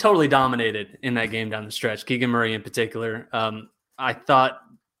 They totally dominated in that game down the stretch, Keegan Murray in particular. I thought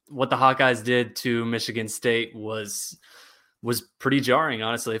what the Hawkeyes did to Michigan State was pretty jarring,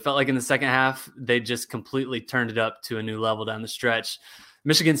 honestly. It felt like in the second half, they just completely turned it up to a new level down the stretch.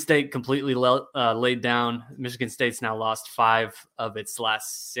 Michigan State completely laid down. Michigan State's now lost 5 of its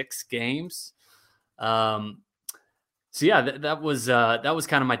last 6 games. So yeah, that was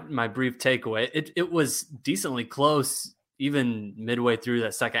kind of my brief takeaway. It was decently close even midway through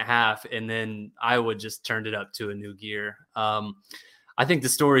that second half, and then Iowa just turned it up to a new gear. I think the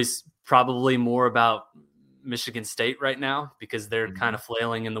story's probably more about Michigan State right now because they're kind of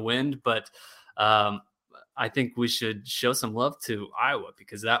flailing in the wind, but I think we should show some love to Iowa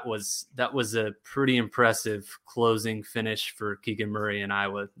because that was a pretty impressive closing finish for Keegan Murray and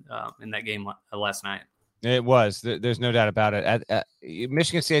Iowa in that game last night. It was. There's no doubt about it.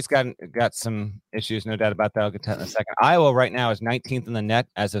 Michigan State's got some issues, no doubt about that. I'll get to that in a second. Iowa right now is 19th in the net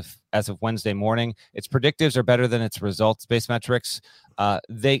as of Wednesday morning. Its predictives are better than its results-based metrics.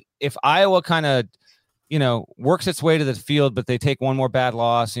 If Iowa kind of works its way to the field, but they take one more bad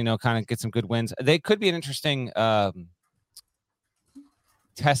loss, kind of get some good wins, they could be an interesting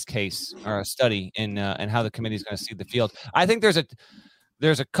test case or a study in how the committee is going to see the field. I think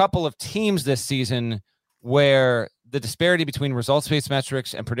there's a couple of teams this season where the disparity between results-based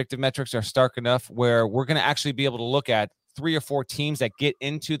metrics and predictive metrics are stark enough where we're going to actually be able to look at 3 or 4 teams that get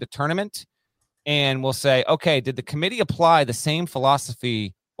into the tournament, and we'll say, okay, did the committee apply the same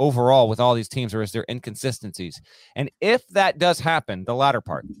philosophy overall with all these teams, or is there inconsistencies? And if that does happen, the latter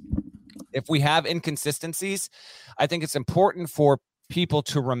part, if we have inconsistencies, I think it's important for people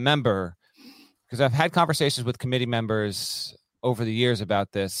to remember, because I've had conversations with committee members over the years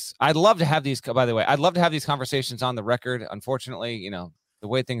about this. I'd love to have these, by the way, I'd love to have these conversations on the record. Unfortunately, the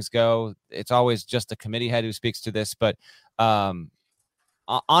way things go, it's always just the committee head who speaks to this, but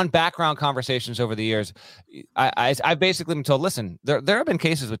on background conversations over the years, I've basically been told, listen, there have been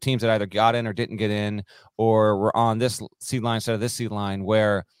cases with teams that either got in or didn't get in, or were on this seed line instead of this seed line,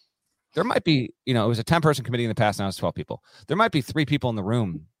 where there might be, it was a 10-person committee in the past, now it's 12 people. There might be 3 people in the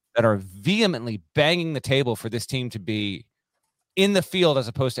room that are vehemently banging the table for this team to be in the field as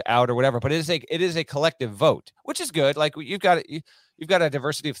opposed to out or whatever, but it is a collective vote, which is good. Like, you've got a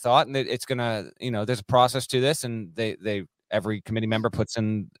diversity of thought, and it's gonna, there's a process to this, and every committee member puts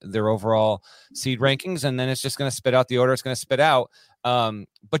in their overall seed rankings, and then it's just going to spit out the order it's going to spit out.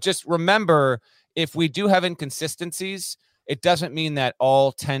 But just remember, if we do have inconsistencies, it doesn't mean that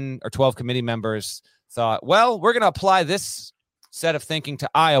all 10 or 12 committee members thought, well, we're going to apply this set of thinking to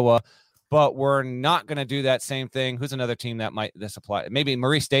Iowa, but we're not going to do that same thing. Who's another team that might this apply? Maybe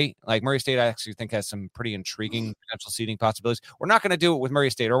Murray State. Like, Murray State, I actually think has some pretty intriguing potential seeding possibilities. We're not going to do it with Murray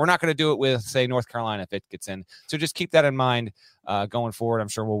State, or we're not going to do it with, say, North Carolina if it gets in. So just keep that in mind going forward. I'm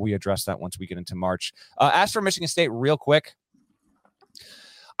sure we address that once we get into March. As for Michigan State, real quick,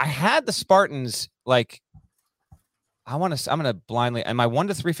 I had the Spartans I'm going to blindly, and my 1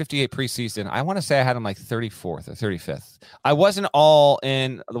 to 358 preseason, I want to say I had them like 34th or 35th. I wasn't all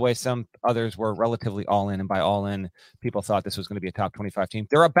in the way some others were relatively all in. And by all in, people thought this was going to be a top 25 team.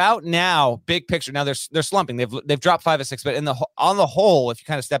 They're about now, big picture. Now they're slumping. They've dropped 5 or 6, but on the whole, if you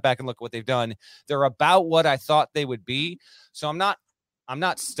kind of step back and look at what they've done, they're about what I thought they would be. So I'm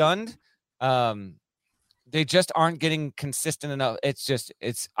not stunned. They just aren't getting consistent enough.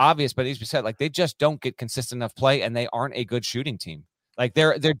 It's obvious, but as we said, like they just don't get consistent enough play, and they aren't a good shooting team. Like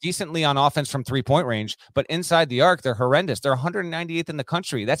they're decently on offense from 3-point range, but inside the arc, they're horrendous. They're 198th in the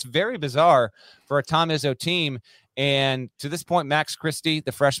country. That's very bizarre for a Tom Izzo team. And to this point, Max Christie,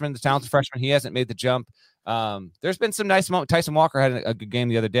 the talented freshman, he hasn't made the jump. There's been some nice moments. Tyson Walker had a good game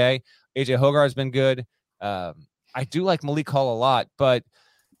the other day. AJ Hogar has been good. I do like Malik Hall a lot, but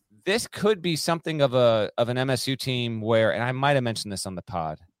this could be something of an MSU team where, and I might have mentioned this on the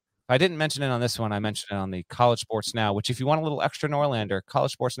pod. If I didn't mention it on this one, I mentioned it on the College Sports Now, which if you want a little extra Norlander,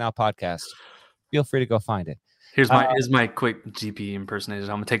 College Sports Now podcast, feel free to go find it. Here's my quick GP impersonation.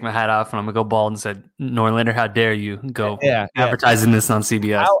 I'm gonna take my hat off and I'm gonna go bald and said, Norlander, how dare you go advertising this on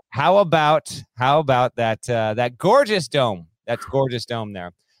CBS? How about that gorgeous dome? That gorgeous dome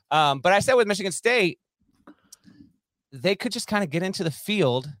there. But I said with Michigan State, they could just kind of get into the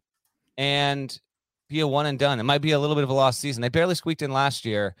field and be a one and done. It might be a little bit of a lost season. They barely squeaked in last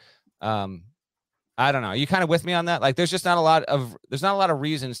year. I don't know. Are you kind of with me on that? Like, there's not a lot of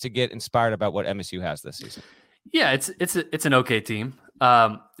reasons to get inspired about what MSU has this season. Yeah, it's an okay team.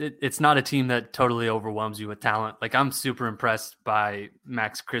 It's not a team that totally overwhelms you with talent. Like, I'm super impressed by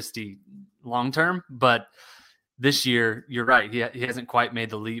Max Christie long term, but this year, you're right. He hasn't quite made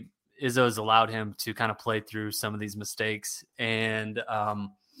the leap. Izzo's allowed him to kind of play through some of these mistakes, and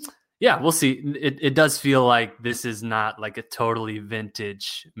yeah, we'll see. It does feel like this is not like a totally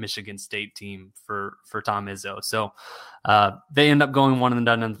vintage Michigan State team for Tom Izzo. So they end up going one and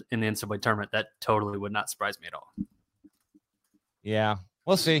done in the NCAA tournament. That totally would not surprise me at all. Yeah,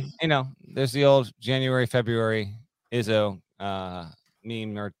 we'll see. There's the old January, February Izzo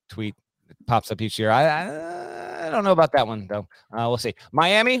meme or tweet that pops up each year. I don't know about that one though. We'll see.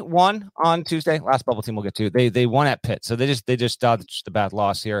 Miami won on Tuesday. Last bubble team we'll get to. They won at Pitt, so they just dodged the bad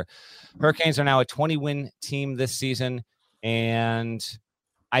loss here. Hurricanes are now a 20-win team this season, and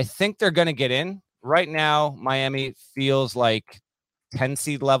I think they're going to get in. Right now, Miami feels like 10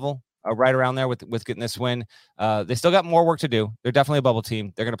 seed level, right around there with getting this win. They still got more work to do. They're definitely a bubble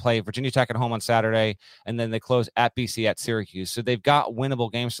team. They're going to play Virginia Tech at home on Saturday, and then they close at BC at Syracuse. So they've got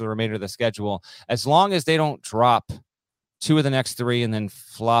winnable games for the remainder of the schedule. As long as they don't drop 2 of the next 3 and then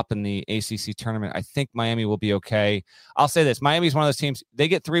flop in the ACC tournament, I think Miami will be okay. I'll say this. Miami's one of those teams, they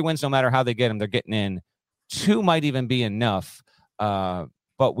get 3 wins no matter how they get them. They're getting in. 2 might even be enough,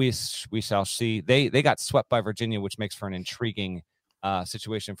 but we shall see. They got swept by Virginia, which makes for an intriguing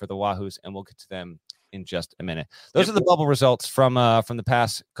situation for the Wahoos, and we'll get to them in just a minute. Those are the bubble results from the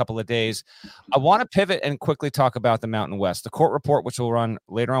past couple of days. I want to pivot and quickly talk about the Mountain West. The court report, which will run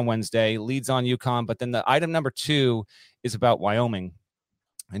later on Wednesday, leads on UConn, but then the item number 2 is about Wyoming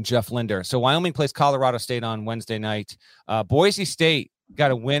and Jeff Linder. So Wyoming plays Colorado State on Wednesday night. Boise State got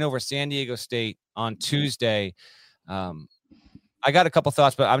a win over San Diego State on Tuesday. I got a couple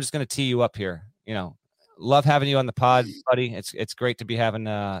thoughts, but I'm just going to tee you up here. Love having you on the pod, buddy. It's great to be having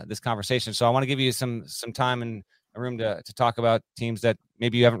this conversation. So I want to give you some time and a room to talk about teams that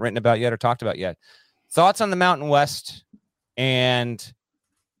maybe you haven't written about yet or talked about yet. Thoughts on the Mountain West, and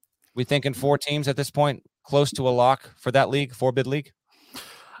we thinking 4 teams at this point, close to a lock for that league, 4-bid league?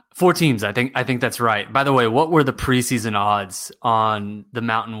 4 teams. I think that's right. By the way, what were the preseason odds on the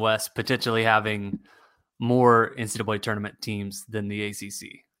Mountain West potentially having more NCAA tournament teams than the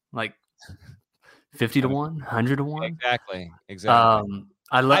ACC? Like 50 to 1, 100 to 1. Exactly.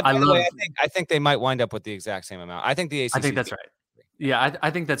 I think they might wind up with the exact same amount. I think the ACC. I think that's right. Yeah,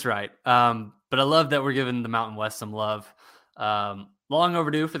 I think that's right. But I love that we're giving the Mountain West some love. Long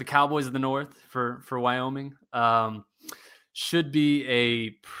overdue for the Cowboys of the North for Wyoming. Should be a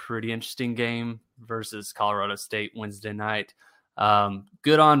pretty interesting game versus Colorado State Wednesday night.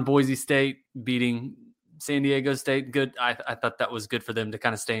 Good on Boise State beating San Diego State. Good. I thought that was good for them to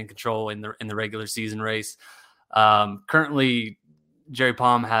kind of stay in control in the regular season race. Currently, Jerry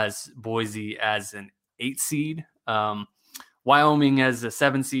Palm has Boise as an 8 seed. Wyoming as a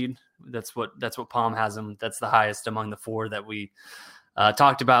 7 seed. That's what Palm has them. That's the highest among the 4 that we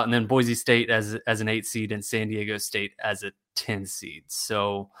talked about. And then Boise State as an 8 seed and San Diego State as a 10 seed.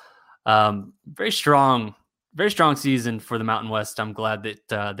 So very strong season for the Mountain West. I'm glad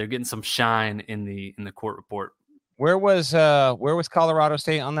that they're getting some shine in the court report. Where was Colorado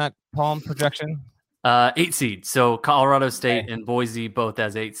State on that Palm projection? 8 seeds. So Colorado State and Boise both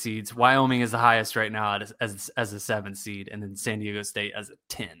as 8 seeds. Wyoming is the highest right now as a 7 seed, and then San Diego State as a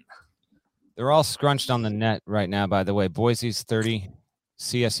 10. They're all scrunched on the net right now, by the way. Boise's 30,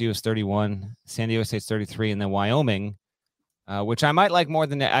 CSU is 31, San Diego State's 33, and then Wyoming, which I might like more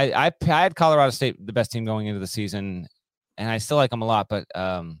than that. I had Colorado State the best team going into the season, and I still like them a lot. But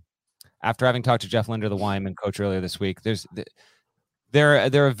after having talked to Jeff Linder, the Wyoming coach, earlier this week,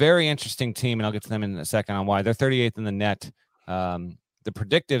 they're a very interesting team, and I'll get to them in a second on why. They're 38th in the net. The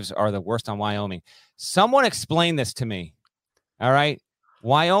predictives are the worst on Wyoming. Someone explain this to me. All right.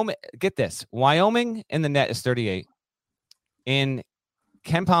 Wyoming, get this. Wyoming in the net is 38. In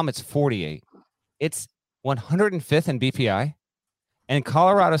KenPom, it's 48. It's 105th in BPI. And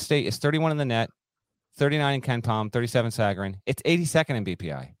Colorado State is 31 in the net, 39 in KenPom, 37 Sagarin. It's 82nd in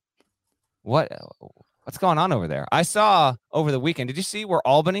BPI. What's going on over there? I saw over the weekend. Did you see where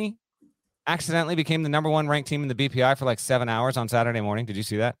Albany accidentally became the number 1 ranked team in the BPI for like 7 hours on Saturday morning? Did you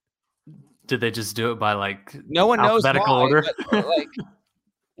see that? Did they just do it by like no one knows alphabetical why, order? But, like,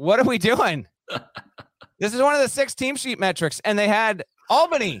 what are we doing? This is one of the 6 team sheet metrics, and they had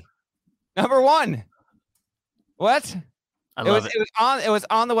Albany number 1. What? I love it. It was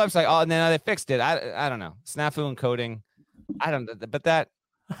on the website. Oh, and then they fixed it. I don't know. Snafu encoding. I don't know. But that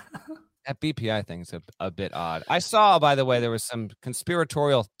BPI thing is a bit odd. I saw, by the way, there was some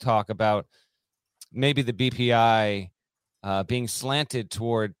conspiratorial talk about maybe the BPI being slanted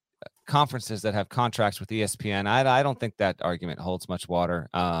toward conferences that have contracts with ESPN. I don't think that argument holds much water.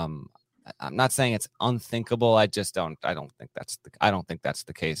 I'm not saying it's unthinkable. I don't think that's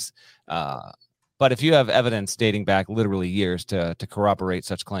the case. But if you have evidence dating back literally years to corroborate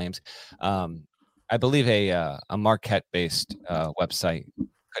such claims, I believe a Marquette-based website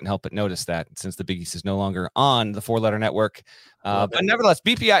couldn't help but notice that since the Big East is no longer on the 4-letter network. But nevertheless,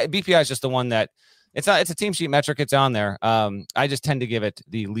 BPI is just the one that it's a team sheet metric. It's on there. I just tend to give it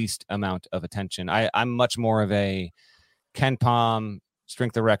the least amount of attention. I'm much more of a KenPom,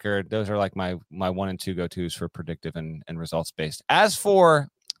 strength of record. Those are like my 1 and 2 go-tos for predictive and results based. As for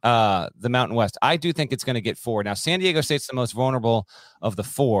the Mountain West, I do think it's going to get 4. Now, San Diego State's the most vulnerable of the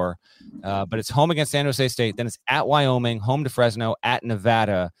 4, but it's home against San Jose State. Then it's at Wyoming, home to Fresno, at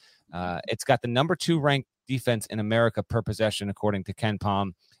Nevada. It's got the number 2 ranked defense in America per possession, according to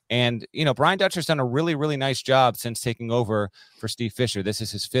KenPom. And, Brian Dutcher's done a really, really nice job since taking over for Steve Fisher. This is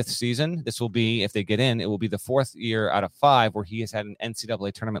his 5th season. This will be, if they get in, it will be the 4th year out of 5 where he has had an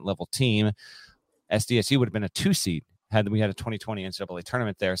NCAA tournament level team. SDSU would have been a 2 seed had we had a 2020 NCAA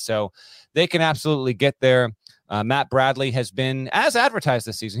tournament there. So they can absolutely get there. Matt Bradley has been, as advertised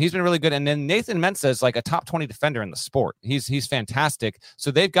this season, he's been really good. And then Nathan Mensah is like a top 20 defender in the sport. He's fantastic.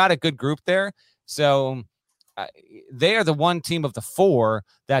 So they've got a good group there. So they are the one team of the 4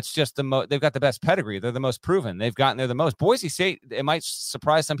 that's just they've got the best pedigree. They're the most proven. They've gotten there the most. Boise State, it might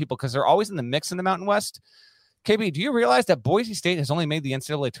surprise some people because they're always in the mix in the Mountain West. KB, do you realize that Boise State has only made the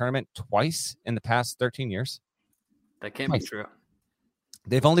NCAA tournament twice in the past 13 years? That can't be true.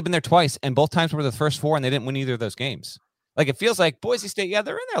 They've only been there twice, and both times were the first 4, and they didn't win either of those games. Like, it feels like Boise State,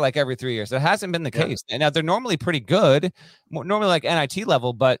 they're in there like every 3 years. That hasn't been the case. And now they're normally pretty good, normally like NIT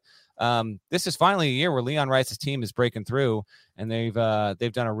level, but this is finally a year where Leon Rice's team is breaking through, and they've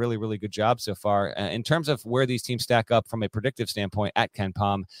done a really, really good job so far. In terms of where these teams stack up from a predictive standpoint at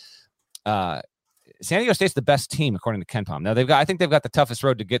KenPom, San Diego State's the best team according to KenPom. Now I think they've got the toughest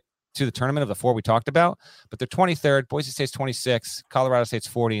road to get to the tournament of the 4 we talked about, but they're 23rd. Boise State's 26, Colorado State's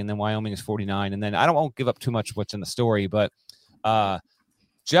 40, and then Wyoming is 49. And then I won't give up too much what's in the story, but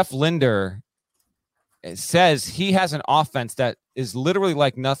Jeff Linder says he has an offense that is literally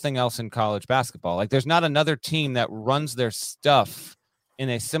like nothing else in college basketball. Like, there's not another team that runs their stuff in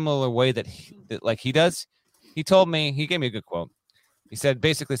a similar way that he does. He told me, he gave me a good quote. He said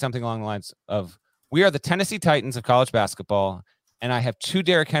basically something along the lines of, "We are the Tennessee Titans of college basketball, and I have 2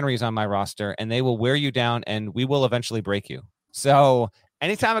 Derrick Henrys on my roster, and they will wear you down, and we will eventually break you." So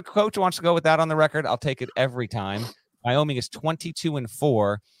anytime a coach wants to go with that on the record, I'll take it every time. Wyoming is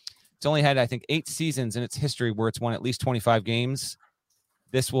 22-4. It's only had, I think, 8 seasons in its history where it's won at least 25 games.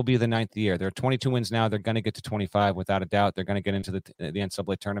 This will be the 9th year. They're 22 wins now. They're going to get to 25 without a doubt. They're going to get into the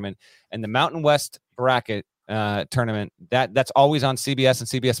NCAA tournament. And the Mountain West bracket tournament, that's always on CBS and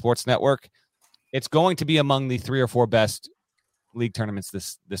CBS Sports Network. It's going to be among the 3 or 4 best league tournaments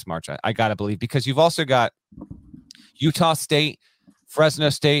this March. I got to believe, because you've also got Utah State, Fresno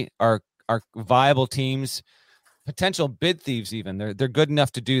State are viable teams. Potential bid thieves, even they're good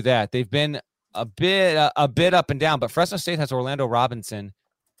enough to do that. They've been a bit up and down, but Fresno State has Orlando Robinson.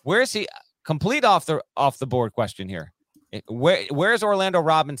 Where is he? Complete off the board question here. Where's Orlando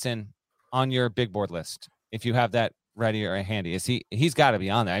Robinson on your big board list? If you have that ready or handy, he's got to be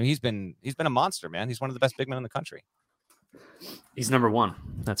on there. I mean, he's been a monster, man. He's one of the best big men in the country. He's number 1.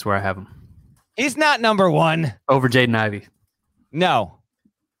 That's where I have him. He's not number 1 over Jaden Ivey. No.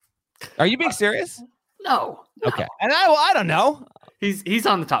 Are you being serious? No. Okay. And I don't know. He's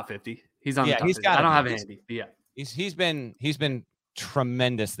on the top 50. He's on the top 50. I don't have it handy, but yeah. He's been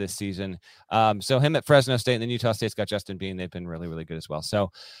tremendous this season. So him at Fresno State, and then Utah State's got Justin Bean. They've been really, really good as well.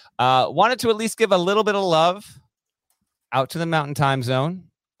 So wanted to at least give a little bit of love out to the Mountain Time Zone,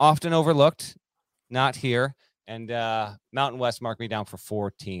 often overlooked, not here. And Mountain West marked me down for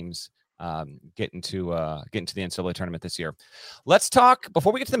 4 teams getting to the NCAA tournament this year. Let's talk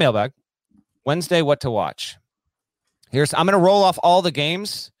before we get to the mailbag. Wednesday, what to watch. I'm going to roll off all the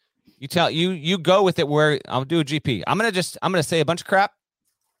games. You go with it. Where I'll do a GP. I'm going to say a bunch of crap,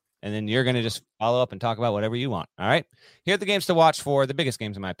 and then you're going to just follow up and talk about whatever you want. All right. Here are the games to watch for the biggest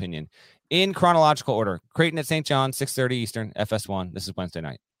games, in my opinion, in chronological order. Creighton at St. John, 6:30 Eastern, FS1. This is Wednesday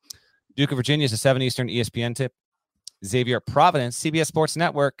night. Duke of Virginia is a 7 Eastern ESPN tip. Xavier at Providence, CBS Sports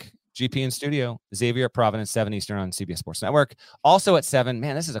Network, GP in studio. Xavier at Providence, 7 Eastern on CBS Sports Network. Also at 7,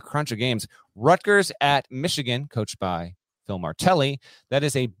 man, this is a crunch of games. Rutgers at Michigan, coached by Phil Martelli. That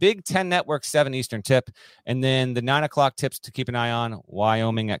is a Big Ten Network 7 Eastern tip. And then the 9 o'clock tips to keep an eye on,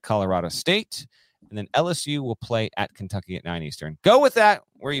 Wyoming at Colorado State. And then LSU will play at Kentucky at 9 Eastern. Go with that,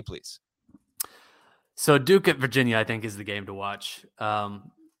 where you please. So Duke at Virginia, I think, is the game to watch.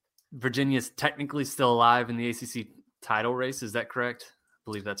 Virginia is technically still alive in the ACC title race. Is that correct? I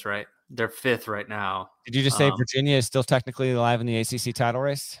believe that's right. They're 5th right now. Did you just say Virginia is still technically alive in the ACC title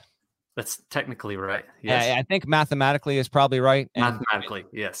race? That's technically right. Yes. Yeah, I think mathematically is probably right. Mathematically,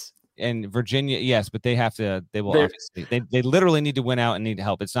 yes. And Virginia, yes, but they have to. They will obviously. They literally need to win out and need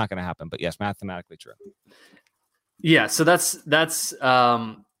help. It's not going to happen. But yes, mathematically true. Yeah. So that's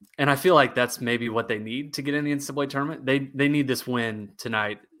and I feel like that's maybe what they need to get in the NCAA tournament. They need this win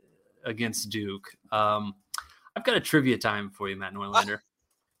tonight against Duke. I've got a trivia time for you, Matt Norlander.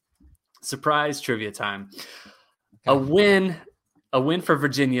 Surprise trivia time. Okay. A win for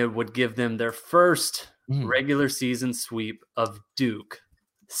Virginia would give them their first regular season sweep of Duke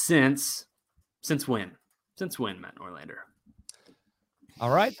since when? Since when, Matt Norlander? All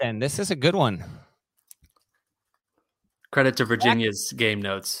right, then. This is a good one. Credit to Virginia's game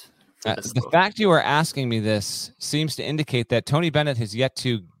notes. The fact you are asking me this seems to indicate that Tony Bennett has yet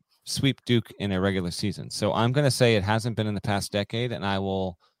to sweep Duke in a regular season. So I'm going to say it hasn't been in the past decade, and I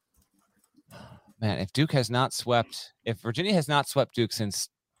will... Man, if Virginia has not swept Duke since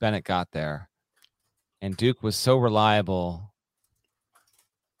Bennett got there, and Duke was so reliable,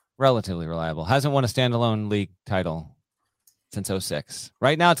 relatively reliable, hasn't won a standalone league title since 2006.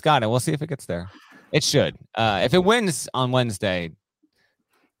 Right now it's got it. We'll see if it gets there. It should. If it wins on Wednesday,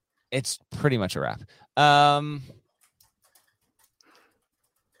 it's pretty much a wrap. I'll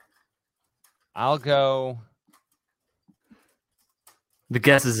go... The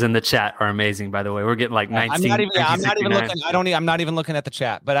guesses in the chat are amazing, by the way. We're getting like 19. I'm not even looking. I'm not even looking at the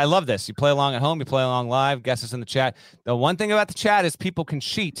chat, but I love this. You play along at home, you play along live, guesses in the chat. The one thing about the chat is people can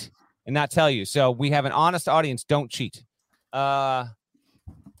cheat and not tell you. So we have an honest audience. Don't cheat. I'm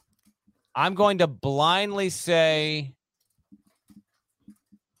going to blindly say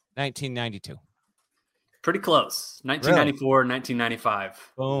 1992. Pretty close. 1994, really?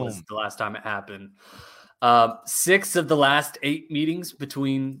 1995 Boom. Was the last time it happened. 6 of the last 8 meetings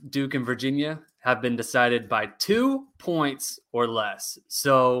between Duke and Virginia have been decided by 2 points or less.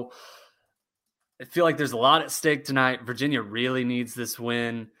 So I feel like there's a lot at stake tonight. Virginia really needs this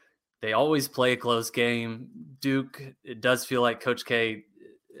win. They always play a close game. Duke, it does feel like Coach K,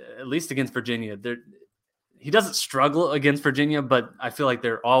 at least against Virginia, he doesn't struggle against Virginia, but I feel like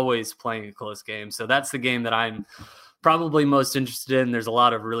they're always playing a close game. So that's the game that I'm probably most interested in. There's a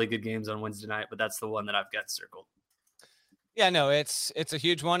lot of really good games on Wednesday night, but that's the one that I've got circled. Yeah, no, it's a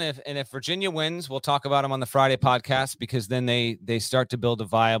huge one. If Virginia wins, we'll talk about them on the Friday podcast, because then they start to build a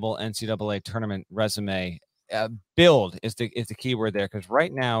viable NCAA tournament resume. Build is the key word there, because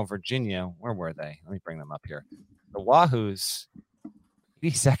right now Virginia, where were they? Let me bring them up here. The Wahoos,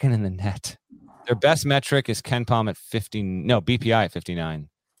 82nd in the net. Their best metric is KenPom at 15. No, BPI at 59.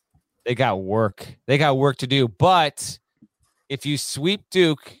 They got work. They got work to do. But if you sweep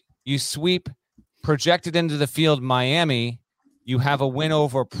Duke, you sweep projected into the field Miami, you have a win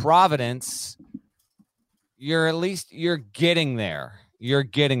over Providence, you're getting there. You're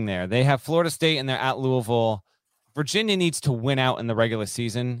getting there. They have Florida State and they're at Louisville. Virginia needs to win out in the regular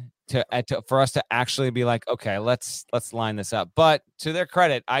season for us to actually be like, okay, let's line this up. But to their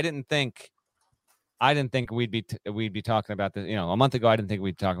credit, I didn't think I didn't think we'd be talking about this. A month ago, I didn't think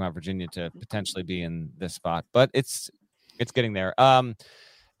we'd be talking about Virginia to potentially be in this spot, but it's getting there.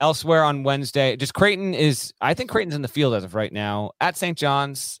 Elsewhere on Wednesday, I think Creighton's in the field as of right now. At St.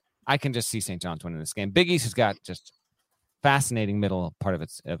 John's, I can just see St. John's winning this game. Big East has got just fascinating middle part of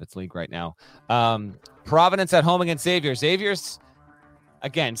its league right now. Providence at home against Xavier. Xavier,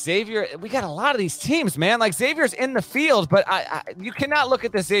 we got a lot of these teams, man. Like Xavier's in the field, but you cannot look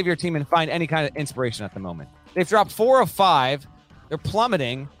at this Xavier team and find any kind of inspiration at the moment. They've dropped 4 of 5. They're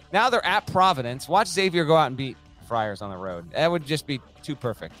plummeting. Now they're at Providence. Watch Xavier go out and beat Friars on the road. That would just be too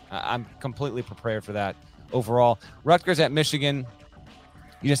perfect. I'm completely prepared for that overall. Rutgers at Michigan.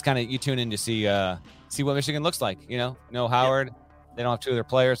 You just you tune in to see what Michigan looks like. No Howard. Yep. They don't have 2 of their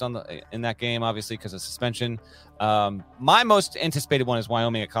players in that game, obviously, because of suspension. My most anticipated one is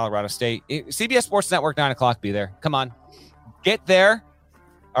Wyoming at Colorado State. CBS Sports Network, 9 o'clock, be there. Come on. Get there.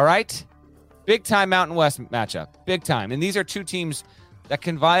 All right? Big time Mountain West matchup. Big time. And these are 2 teams that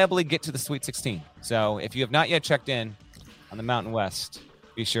can viably get to the Sweet 16. So if you have not yet checked in on the Mountain West,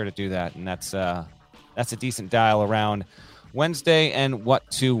 be sure to do that. And that's a decent dial around Wednesday and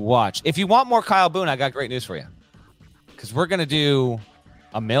what to watch. If you want more Kyle Boone, I got great news for you. Because we're going to do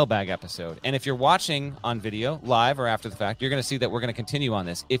a mailbag episode. And if you're watching on video, live or after the fact, you're going to see that we're going to continue on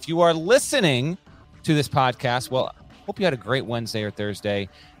this. If you are listening to this podcast, well, hope you had a great Wednesday or Thursday.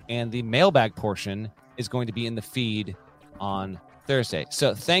 And the mailbag portion is going to be in the feed on Thursday.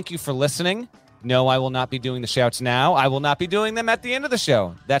 So thank you for listening. No, I will not be doing the shouts now. I will not be doing them at the end of the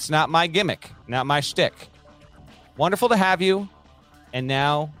show. That's not my gimmick, not my shtick. Wonderful to have you. And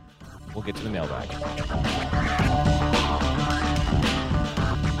now we'll get to the mailbag.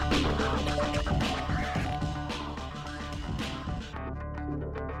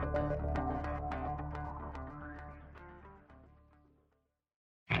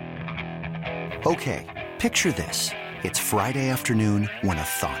 Okay, picture this. It's Friday afternoon when a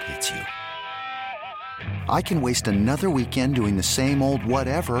thought hits you. I can waste another weekend doing the same old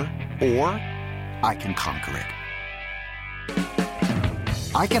whatever, or I can conquer it.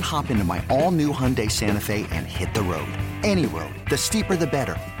 I can hop into my all-new Hyundai Santa Fe and hit the road. Any road. The steeper, the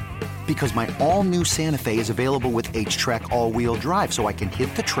better. Because my all-new Santa Fe is available with H-Track all-wheel drive, so I can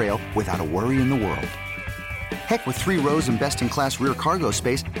hit the trail without a worry in the world. Heck, with 3 rows and best-in-class rear cargo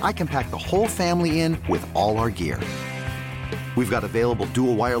space, I can pack the whole family in with all our gear. We've got available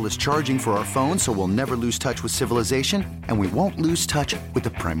dual wireless charging for our phones, so we'll never lose touch with civilization, and we won't lose touch with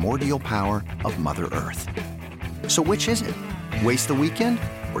the primordial power of Mother Earth. So which is it? Waste the weekend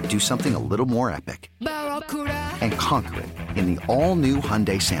or do something a little more epic? And conquer it in the all-new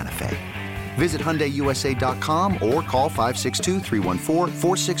Hyundai Santa Fe. Visit HyundaiUSA.com or call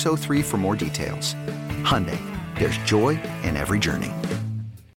 562-314-4603 for more details. Hyundai. There's joy in every journey.